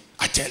tell you,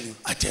 I tell you,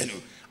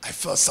 I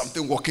felt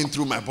something walking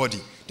through my body.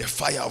 The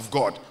fire of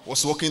God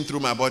was walking through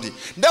my body.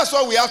 That's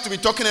what we have to be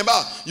talking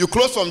about. You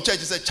close from church,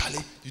 you say,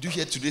 Charlie, did you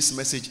hear today's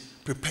message?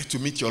 Prepare to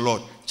meet your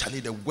Lord.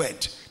 Charlie, the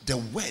word. That's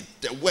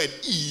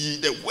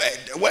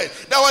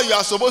what you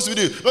are supposed to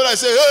do. Not I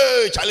say,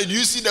 hey, Charlie, do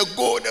you see the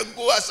goal?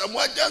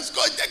 Someone just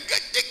go.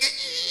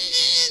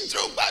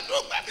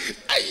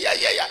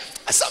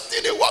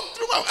 Something they walk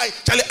through my eye.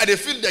 Charlie, I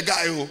feel the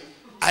guy.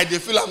 I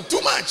feel I'm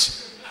too much.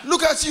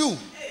 Look at you.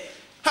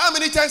 How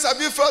many times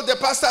have you felt the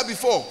pastor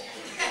before?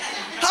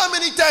 How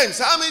many times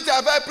have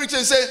I preached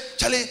and said,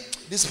 Charlie,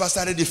 this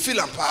pastor already feel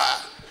I'm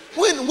power.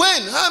 When?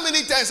 How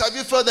many times have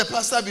you felt the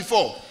pastor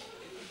before?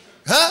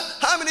 Huh?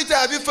 How many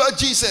times have you felt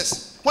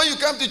Jesus? When you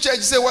come to church,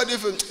 you say, what do you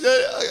feel?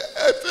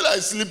 I feel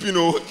like sleeping.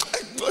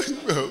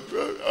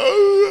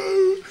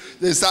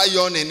 They start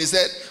yawning. He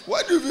said,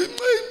 what do you feel?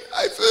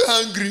 I feel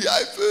hungry.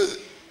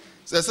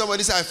 So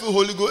somebody said, I feel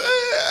Holy Ghost.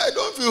 I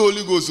don't feel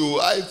Holy Ghost. So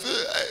I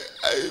feel.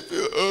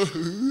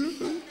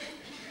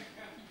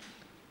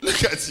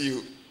 Look at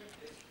you.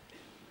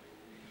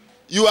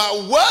 You are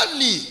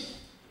worldly.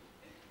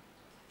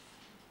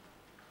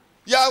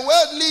 You are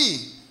worldly.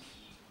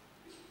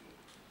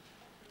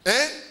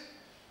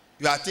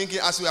 You are thinking,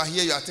 as we are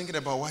here, you are thinking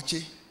about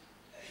Wache.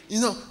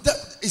 You know,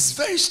 that is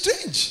very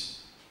strange.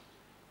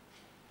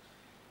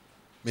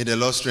 May the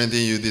Lord strengthen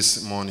you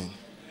this morning.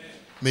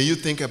 May you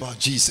think about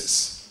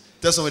Jesus.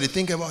 Tell somebody,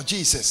 think about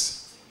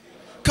Jesus.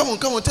 Come on,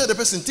 tell the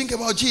person, think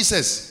about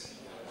Jesus.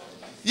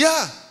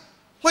 Yeah.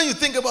 When you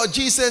think about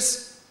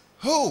Jesus,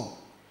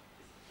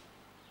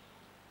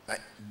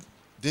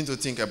 didn't you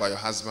think about your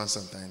husband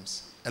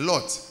sometimes? A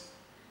lot.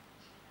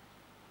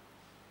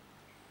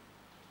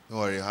 Don't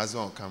worry, your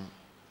husband will come.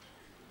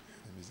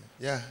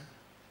 Yeah.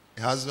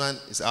 Your husband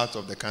is out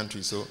of the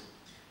country, so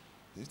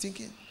you're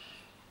thinking.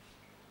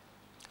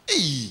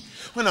 Hey,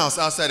 when I was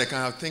outside the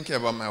country, I was thinking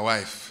about my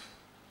wife.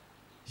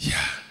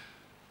 Yeah.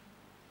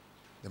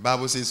 The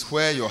Bible says,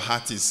 where your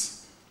heart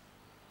is,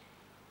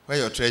 where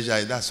your treasure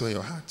is, that's where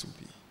your heart will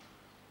be.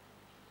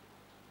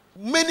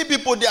 Many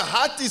people, their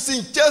heart is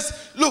in just,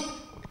 look,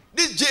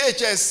 this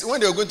JHS,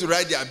 when they were going to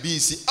write their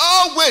BC,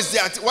 always,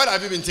 what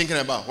have you been thinking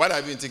about? What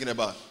have you been thinking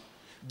about?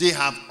 They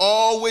have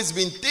always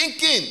been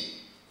thinking,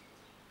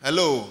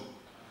 about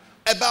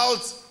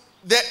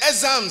the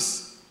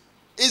exams.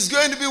 It's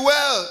going to be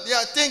well. They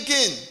are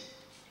thinking.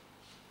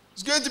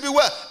 It's going to be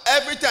well.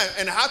 Every time.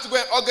 And I have to go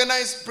and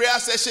organize prayer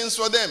sessions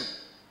for them.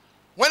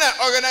 When I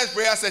organize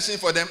prayer sessions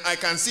for them, I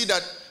can see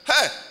that,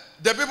 hey,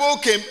 the people who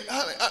came,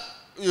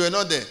 you were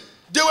not there.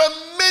 There were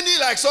many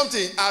like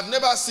something. I've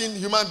never seen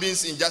human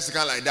beings in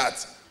Jessica like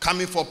that,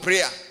 coming for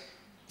prayer.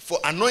 For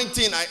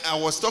anointing, I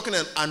was talking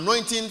an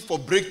anointing for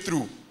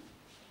breakthrough.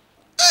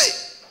 Hey,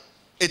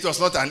 it was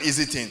not an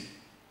easy thing.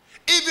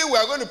 Even we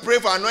are going to pray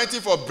for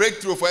anointing for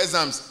breakthrough for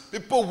exams.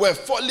 People were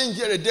falling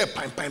here and there.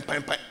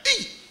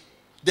 Hey,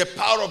 the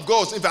power of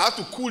God. If I have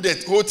to cool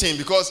that whole thing,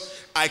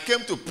 because I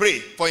came to pray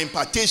for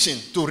impartation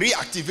to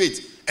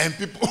reactivate, and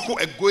people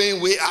were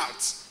going way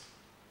out.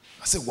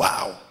 I said,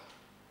 wow,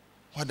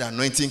 what the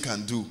anointing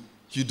can do,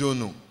 you don't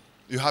know.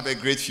 You have a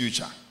great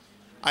future.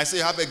 I say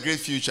you have a great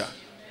future.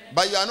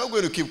 But you are not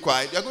going to keep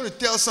quiet. You are going to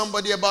tell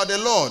somebody about the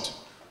Lord.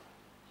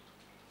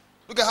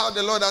 Look at how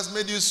the Lord has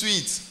made you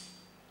sweet,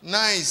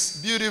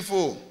 nice,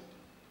 beautiful.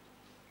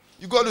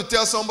 You got to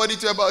tell somebody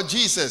about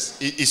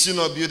Jesus. Is she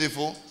not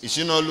beautiful? Is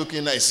she not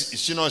looking nice? Is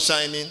she not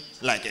shining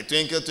like a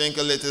twinkle,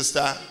 twinkle, little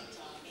star?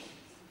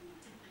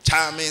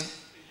 Charming.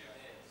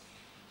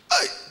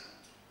 Hey.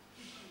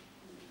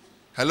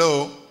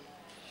 Hello?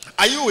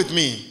 Are you with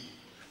me?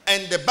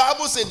 And the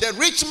Bible said the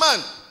rich man,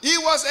 he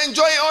was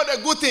enjoying all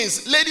the good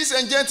things. Ladies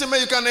and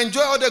gentlemen, you can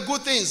enjoy all the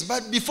good things,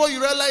 but before you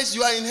realize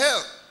you are in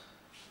hell.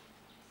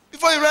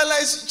 Before you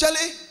realize,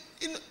 Charlie,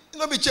 you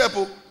know, be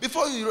careful.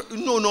 Before you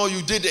know,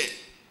 you did it.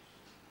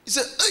 He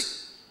said, hey,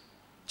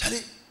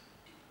 Charlie,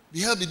 the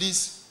hell did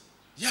this?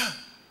 Yeah.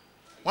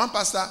 One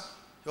pastor,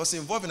 he was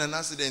involved in an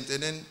accident,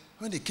 and then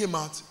when they came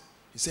out,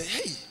 he said,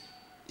 hey,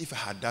 if I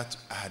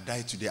had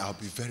died today, I'll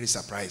be very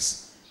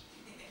surprised.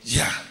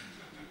 Yeah.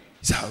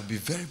 He said, I'll be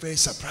very, very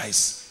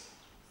surprised.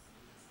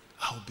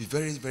 I'll be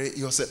very, very,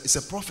 it's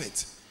a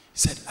prophet. He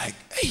said, like,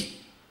 hey,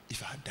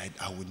 if I had died,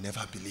 I would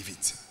never believe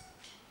it.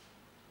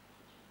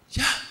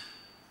 Yeah.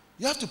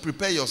 You have to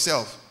prepare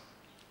yourself.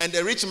 And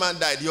the rich man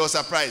died. He was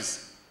surprised.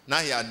 Now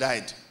he had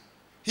died.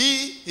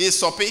 His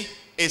soppy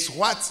is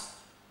what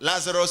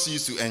Lazarus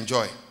used to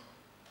enjoy.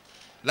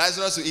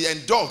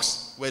 And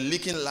dogs were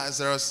licking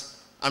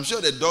Lazarus. I'm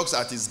sure the dogs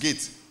at his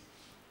gate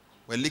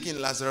were licking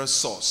Lazarus'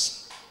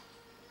 sauce.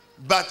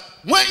 But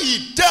when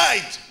he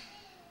died,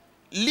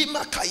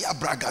 Lima Kaya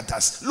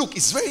Bragadas. Look,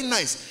 it's very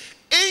nice.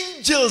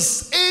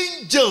 Angels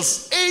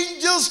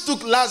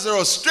took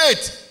Lazarus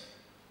straight.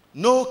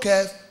 No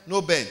curve,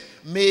 no bend.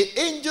 May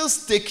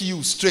angels take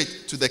you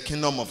straight to the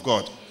kingdom of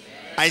God.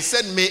 I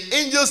said, may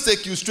angels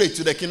take you straight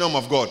to the kingdom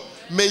of God.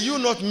 May you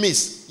not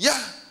miss.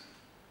 Yeah.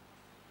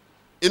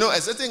 You know,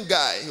 a certain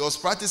guy, he was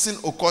practicing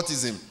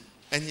occultism.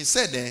 And he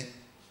said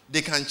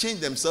they can change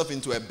themselves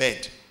into a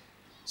bird.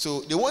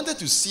 So they wanted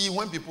to see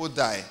when people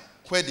die,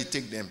 where they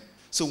take them.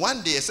 So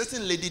one day, a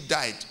certain lady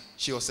died.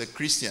 She was a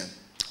Christian.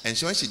 And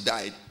when she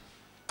died,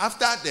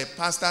 after the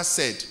pastor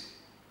said,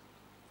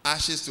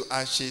 ashes to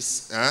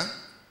ashes,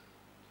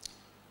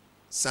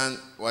 sun,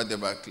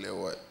 whatever, clear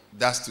what,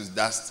 dust to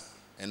dust,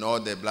 and all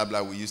the blah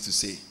blah we used to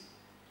say.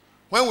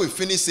 When we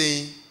finish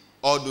saying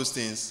all those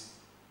things,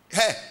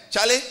 hey,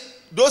 Charlie,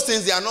 those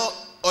things, they are not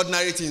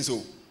ordinary things.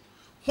 So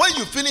when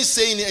you finish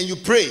saying it and you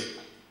pray,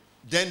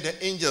 then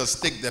the angels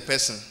take the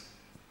person.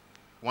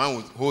 One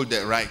will hold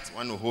the right,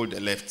 one will hold the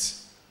left.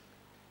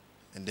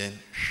 And then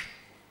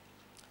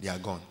they are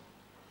gone.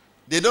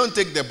 They don't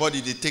take the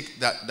body, they take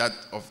that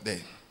of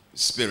the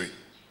spirit.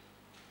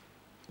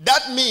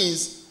 That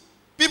means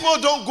people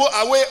don't go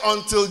away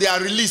until they are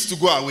released to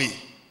go away.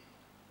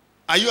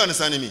 Are you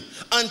understanding me?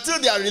 Until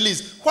they are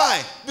released.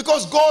 Why?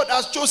 Because God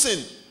has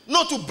chosen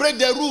not to break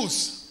the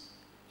rules.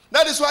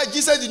 That is why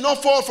Jesus did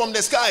not fall from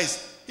the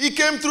skies. He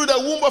came through the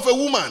womb of a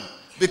woman.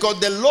 Because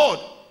the Lord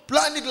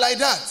planned it like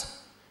that.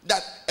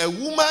 That a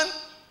woman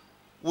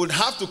would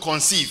have to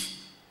conceive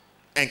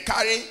and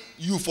carry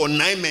you for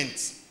 9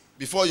 months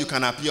before you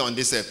can appear on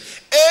this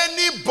earth.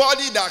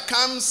 Anybody that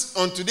comes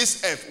onto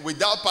this earth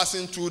without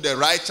passing through the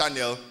right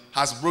channel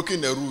has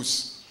broken the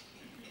rules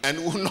and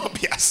will not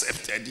be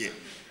accepted here.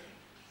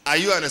 Are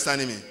you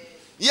understanding me?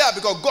 Yeah,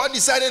 because God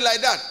decided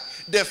like that.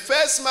 The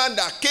first man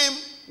that came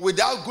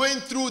without going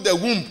through the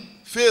womb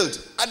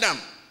failed. Adam.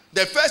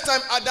 The first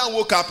time Adam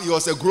woke up, he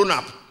was a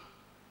grown-up.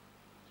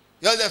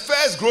 He was the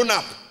first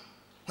grown-up.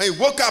 When he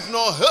woke up,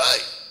 no,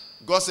 hey!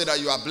 God said that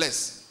you are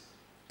blessed.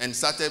 And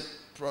started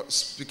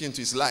speaking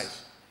to his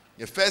life.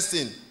 The first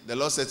thing the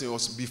Lord said to him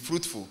was, be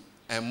fruitful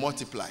and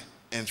multiply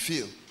and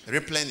fill,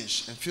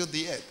 replenish and fill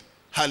the earth.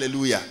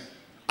 Hallelujah.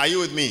 Are you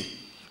with me?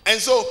 And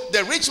so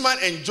the rich man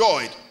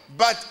enjoyed,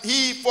 but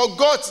he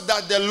forgot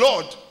that the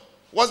Lord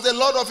was the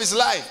Lord of his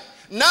life.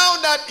 Now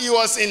that he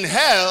was in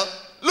hell,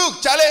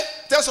 look, Charlie,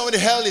 tell somebody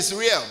hell is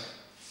real.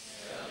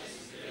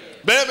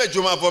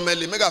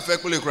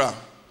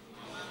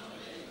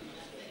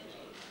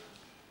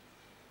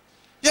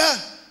 Yeah,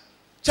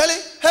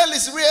 Charlie, hell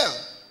is real.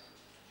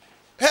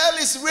 Hell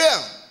is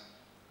real.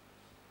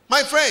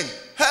 My friend,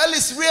 hell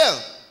is real.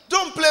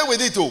 Don't play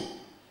with it, oh.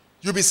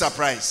 You'll be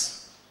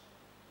surprised.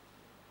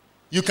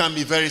 You can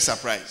be very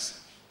surprised.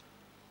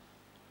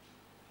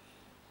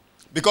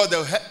 Because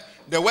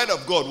the word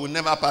of God will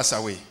never pass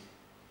away.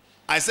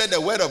 I said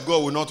the word of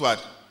God will not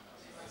what?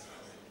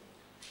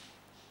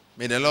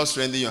 May the Lord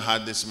strengthen your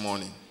heart this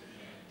morning.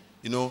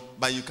 You know,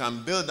 but you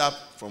can build up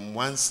from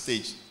one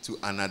stage to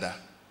another.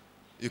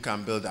 You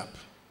can build up.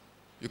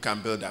 You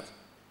can build up.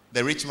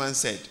 The rich man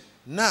said,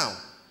 now,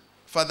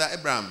 Father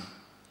Abraham,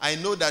 I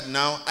know that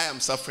now I am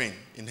suffering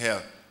in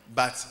hell,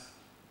 but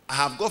I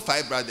have got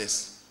 5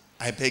 brothers.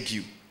 I beg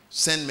you,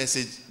 send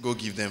message, go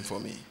give them for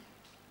me.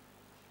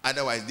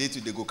 Otherwise, they too,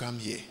 they go come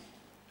here.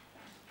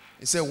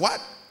 He said, what?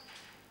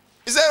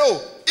 He said,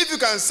 oh, if you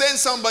can send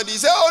somebody. He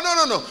said,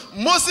 oh, no.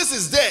 Moses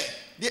is there.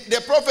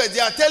 The prophet, they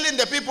are telling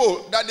the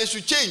people that they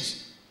should change.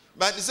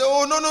 But he said,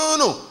 oh,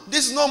 no.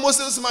 This is not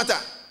Moses' matter.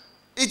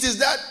 It is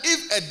that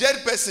if a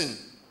dead person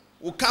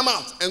will come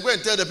out and go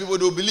and tell the people,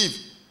 they will believe.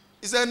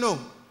 He said, no.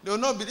 They will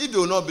not believe. If they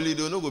will not believe,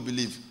 they will not go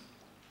believe.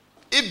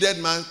 If dead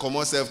man come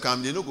out self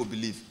come, they will not go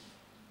believe.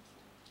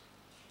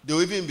 They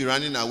will even be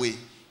running away.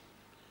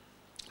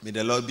 May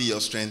the Lord be your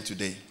strength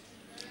today.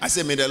 I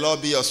say, may the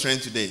Lord be your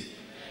strength today. Amen.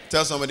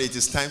 Tell somebody it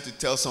is time to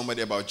tell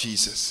somebody about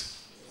Jesus.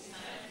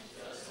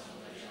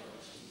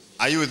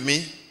 Are you with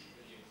me?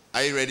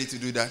 Are you ready to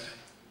do that?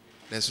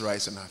 Let's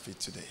rise on our feet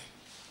today.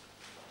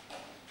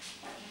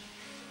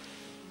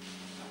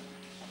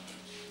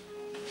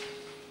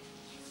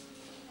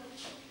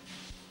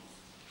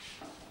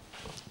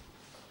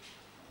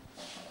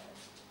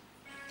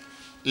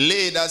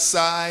 Laid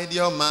aside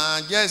your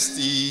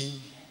majesty,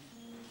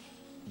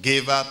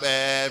 give up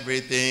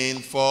everything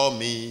for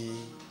me,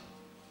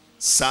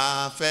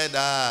 suffered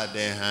at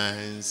the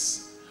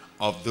hands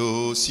of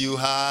those you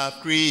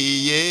have created.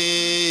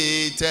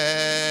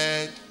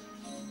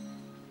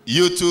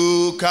 You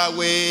took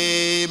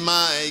away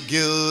my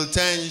guilt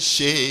and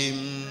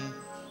shame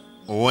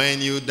when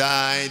you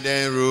died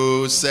and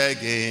rose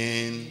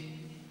again.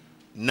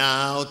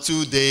 Now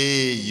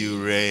today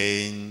you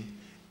reign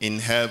in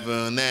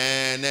heaven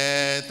and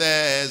earth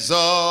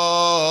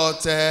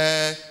exalted.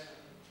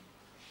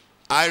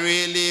 I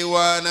really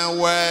want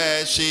to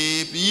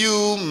worship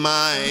you,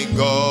 my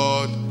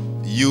God.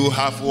 You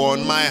have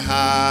won my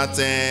heart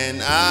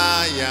and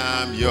I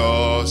am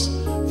yours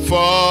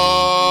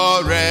forever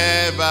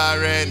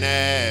and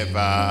ever.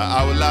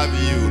 I will love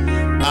you.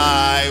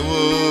 I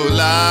will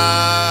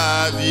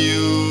love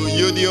you.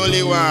 You're the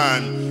only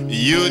one.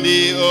 You're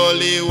the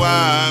only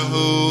one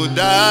who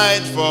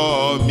died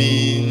for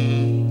me.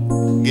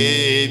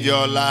 Gave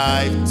your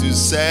life to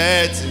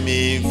set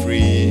me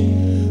free.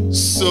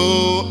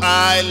 So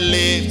I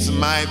lift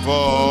my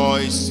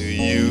voice to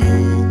you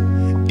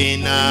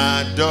in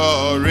adoration.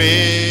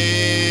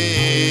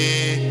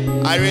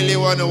 I really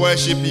want want to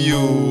worship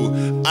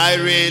you. I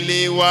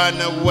really want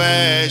to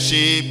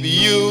worship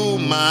you,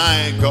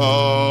 my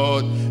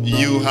God.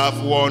 You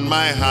have won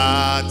my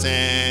heart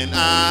and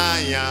I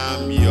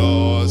am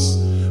yours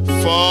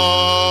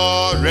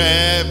forever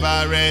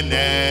and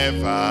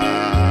ever.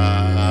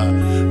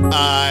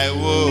 I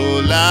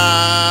will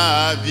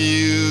love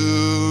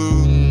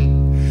you.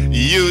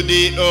 You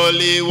the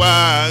only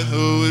one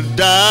who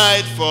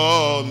died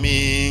for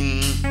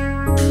me,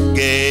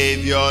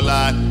 gave your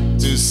life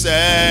to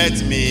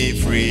set me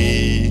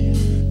free.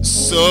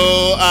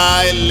 So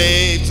I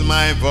lift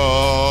my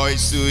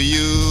voice to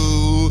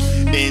you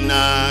in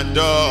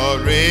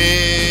adoration.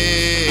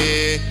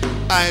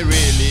 I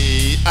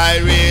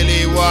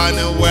really want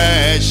to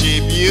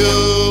worship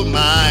you,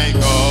 my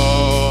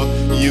God.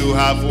 You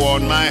have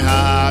won my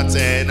heart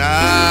and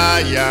I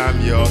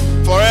am yours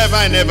forever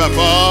and ever,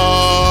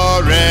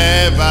 forever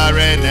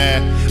and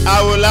ever.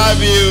 I will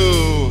love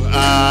you,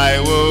 I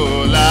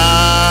will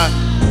love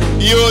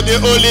you, the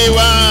only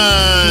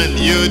one,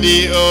 you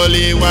the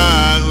only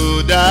one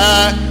who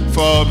died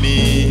for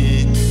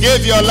me.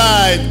 Gave your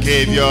life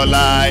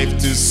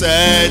to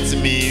set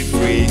me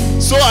free.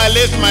 So I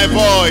lift my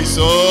voice,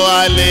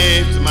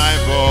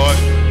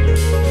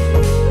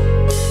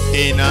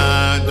 in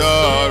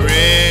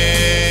adoration.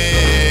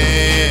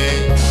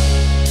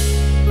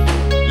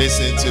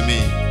 Listen to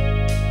me.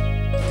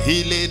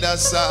 He laid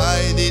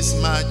aside his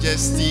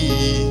majesty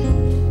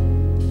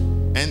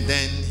and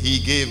then he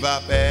gave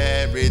up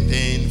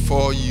everything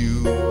for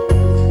you.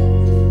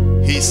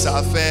 He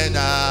suffered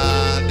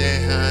at the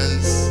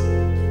hands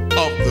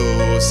of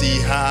those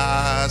he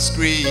has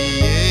created.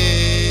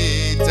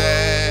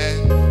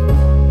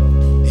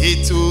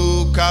 He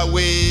took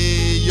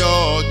away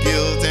your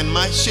guilt and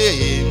my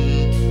shame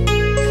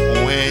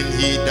when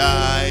he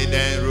died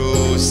and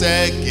rose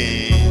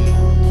again.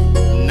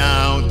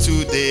 Now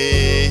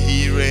today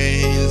he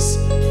reigns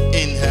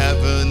in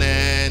heaven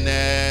and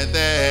earth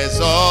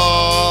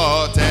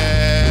exalted.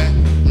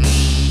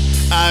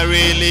 I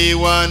really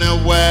want to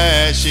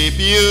worship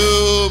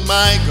you,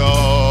 my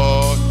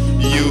God.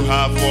 You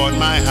have won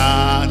my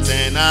heart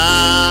and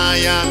I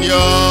am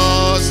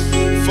yours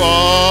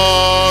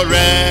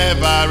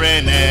forever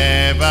and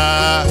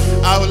ever.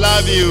 I will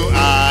love you,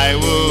 I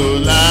will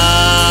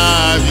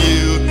love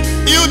you.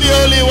 You the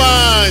only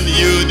one,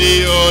 you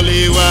the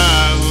only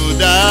one who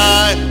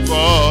died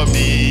for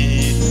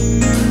me.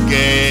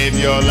 Gave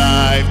your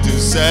life to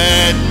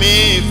set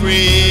me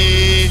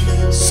free.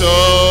 So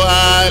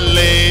I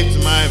lift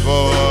my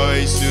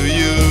voice to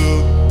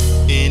you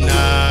in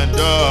adoration.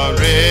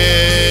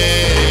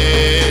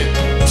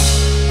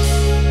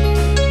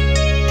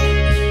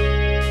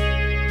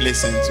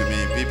 Listen to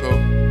me, people.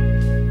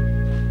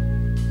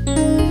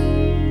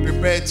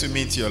 Prepare to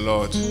meet your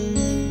Lord.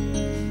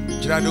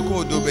 I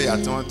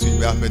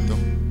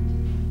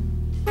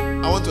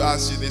want to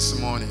ask you this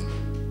morning,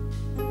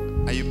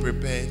 are you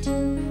prepared?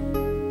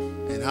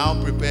 And how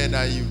prepared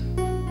are you?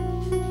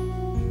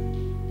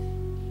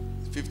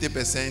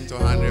 50% or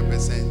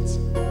 100%?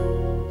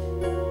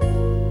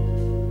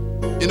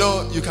 You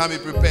know, you can be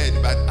prepared,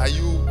 but are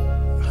you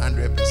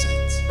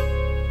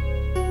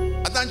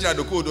 100%? Atanjira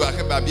doko do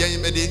akeba bia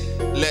yimede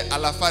le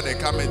alafa de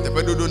comment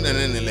bedodo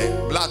nenele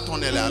bla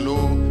tonele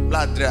alo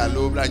bla tre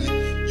alo bla.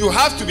 You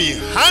have to be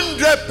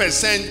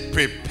 100%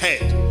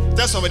 prepared.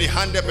 Tell somebody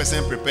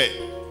 100% prepared.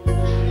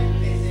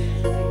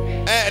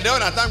 Eh, they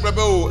on attack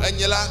brabo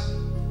enyela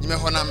nyime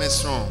hona me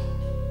strong.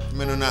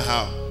 You know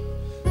how.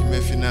 You may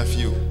feel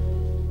few.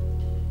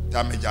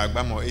 Damage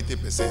agba mo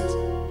 80%.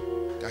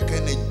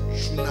 Kakene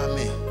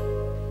tsunami.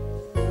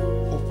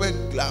 Ope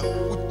gla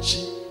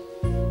uchi.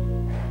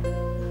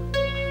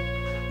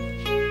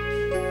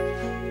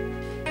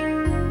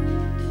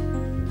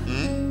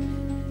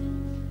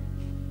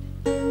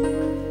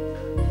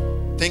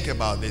 Think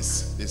about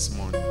this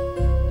morning.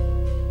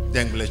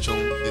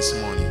 Denglechong this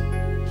morning.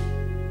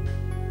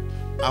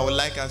 I would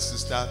like us to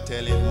start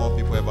telling more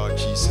people about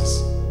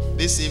Jesus.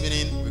 This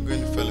evening we're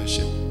going to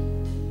fellowship.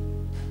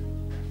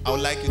 I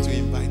would like you to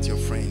invite your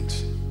friend.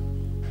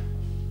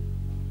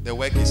 The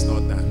work is not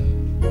done.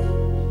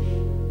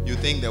 You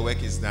think the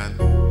work is done?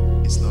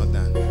 It's not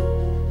done.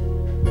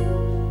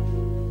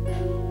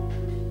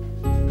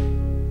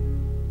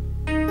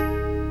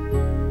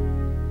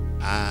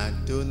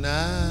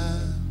 Adonai,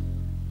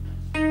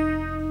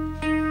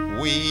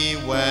 we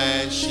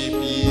worship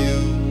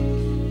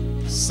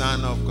you,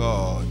 Son of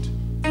God.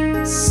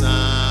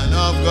 Son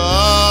of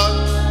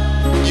God,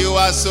 you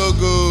are so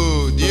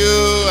good.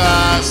 You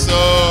are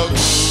so good.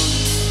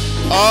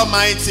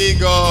 Almighty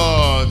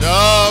God,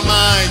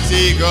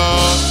 Almighty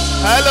God.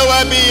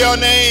 Hallowed be your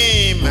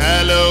name.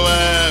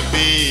 Hallowed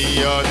be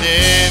your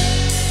name.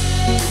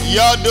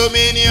 Your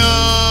dominion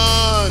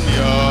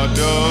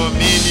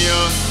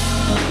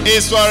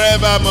is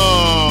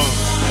forevermore.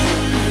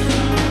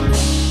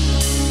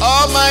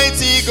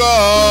 Almighty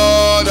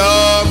God,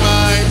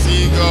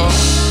 Almighty God.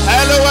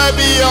 Hallowed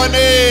be your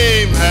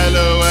name.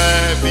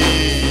 Hallowed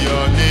be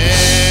your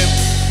name.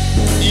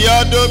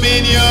 Your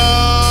dominion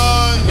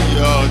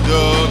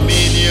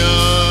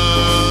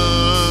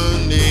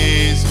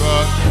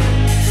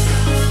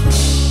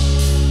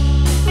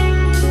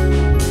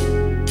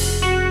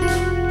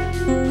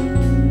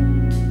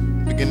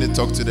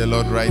to talk to the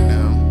Lord right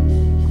now.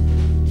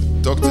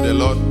 Talk to the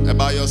Lord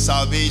about your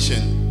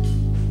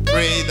salvation.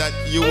 Pray that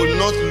you will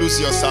not lose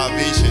your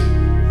salvation.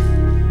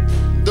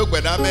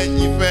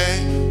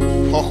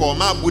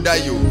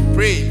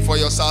 Pray for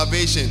your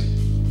salvation.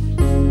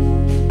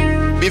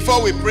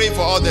 Before we pray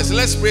for others,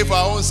 let's pray for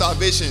our own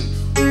salvation.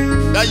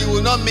 That you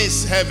will not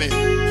miss heaven.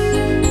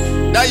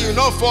 That you will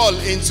not fall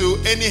into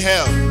any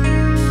hell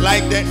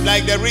like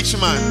the rich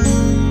man.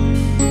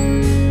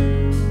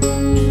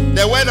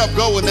 The word of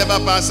God will never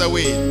pass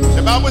away.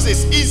 The Bible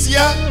says it's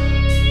easier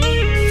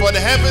for the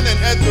heaven and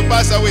earth to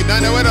pass away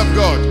than the word of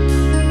God.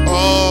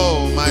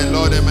 Oh, my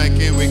Lord and my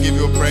King, we give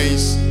you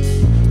praise.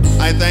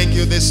 I thank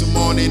you this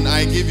morning.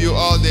 I give you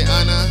all the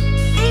honor.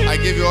 I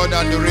give you all the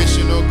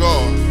adoration, oh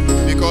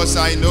God, because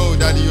I know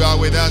that you are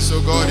with us,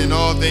 oh God, in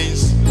all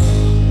things.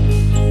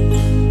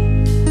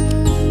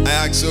 I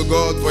ask, oh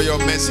God, for your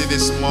mercy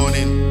this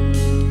morning.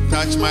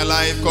 Touch my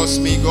life, cause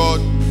me,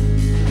 God,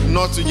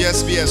 not to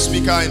just be a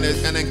speaker and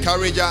an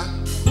encourager,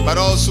 but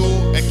also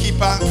a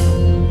keeper,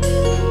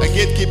 a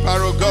gatekeeper,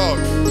 oh God,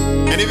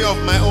 and even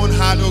of my own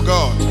heart, oh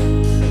God.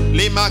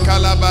 Lima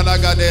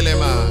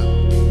kalabalagadelema.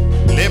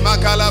 Lima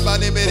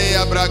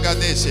kalabaniberea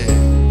bragadeshe.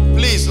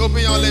 Please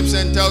open your lips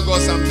and tell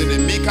God something.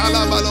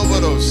 Mikala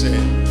baloborose.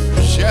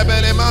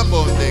 Shebele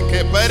mambonde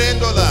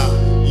keperendola.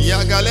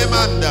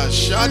 Yagalemanda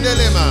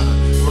shadelema.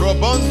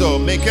 Robondo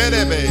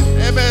mekerebe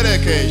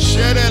ebereke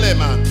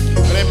sherelema.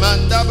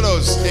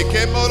 Remandabros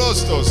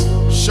ekemorostos.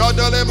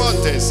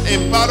 Shodolemontes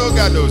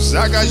emparogados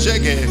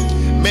agajege.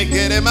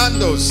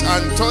 Mekeremandos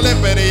antole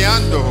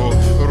pereando.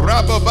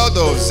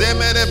 Rabobodo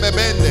zemere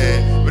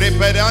bebende.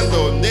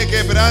 Reperando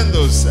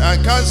negebrandos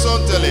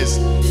acansonteles.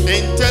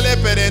 Intele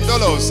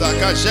perendolos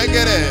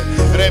akashegere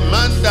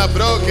remanda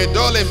broke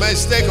dole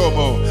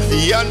mastekobo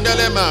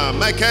yandelema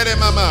makere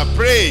mama.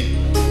 Pray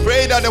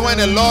that when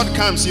the Lord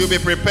comes you'll be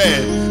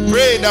prepared.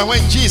 Pray that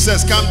when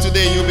Jesus comes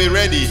today you'll be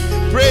ready.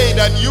 Pray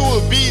that you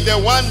will be the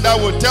one that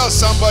will tell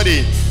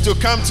somebody to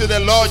come to the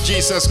Lord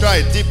Jesus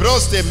Christ.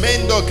 Dibroste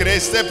mendo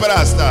creste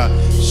prasta.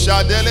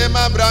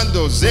 Shadelema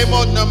brando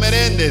zemo no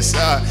merendes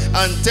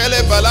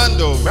antele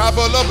balando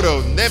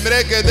rabolobro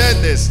nembreke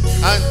dendes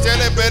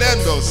antele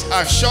perendos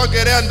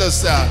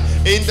ashogerandos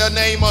in the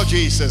name of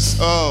Jesus.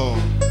 Oh.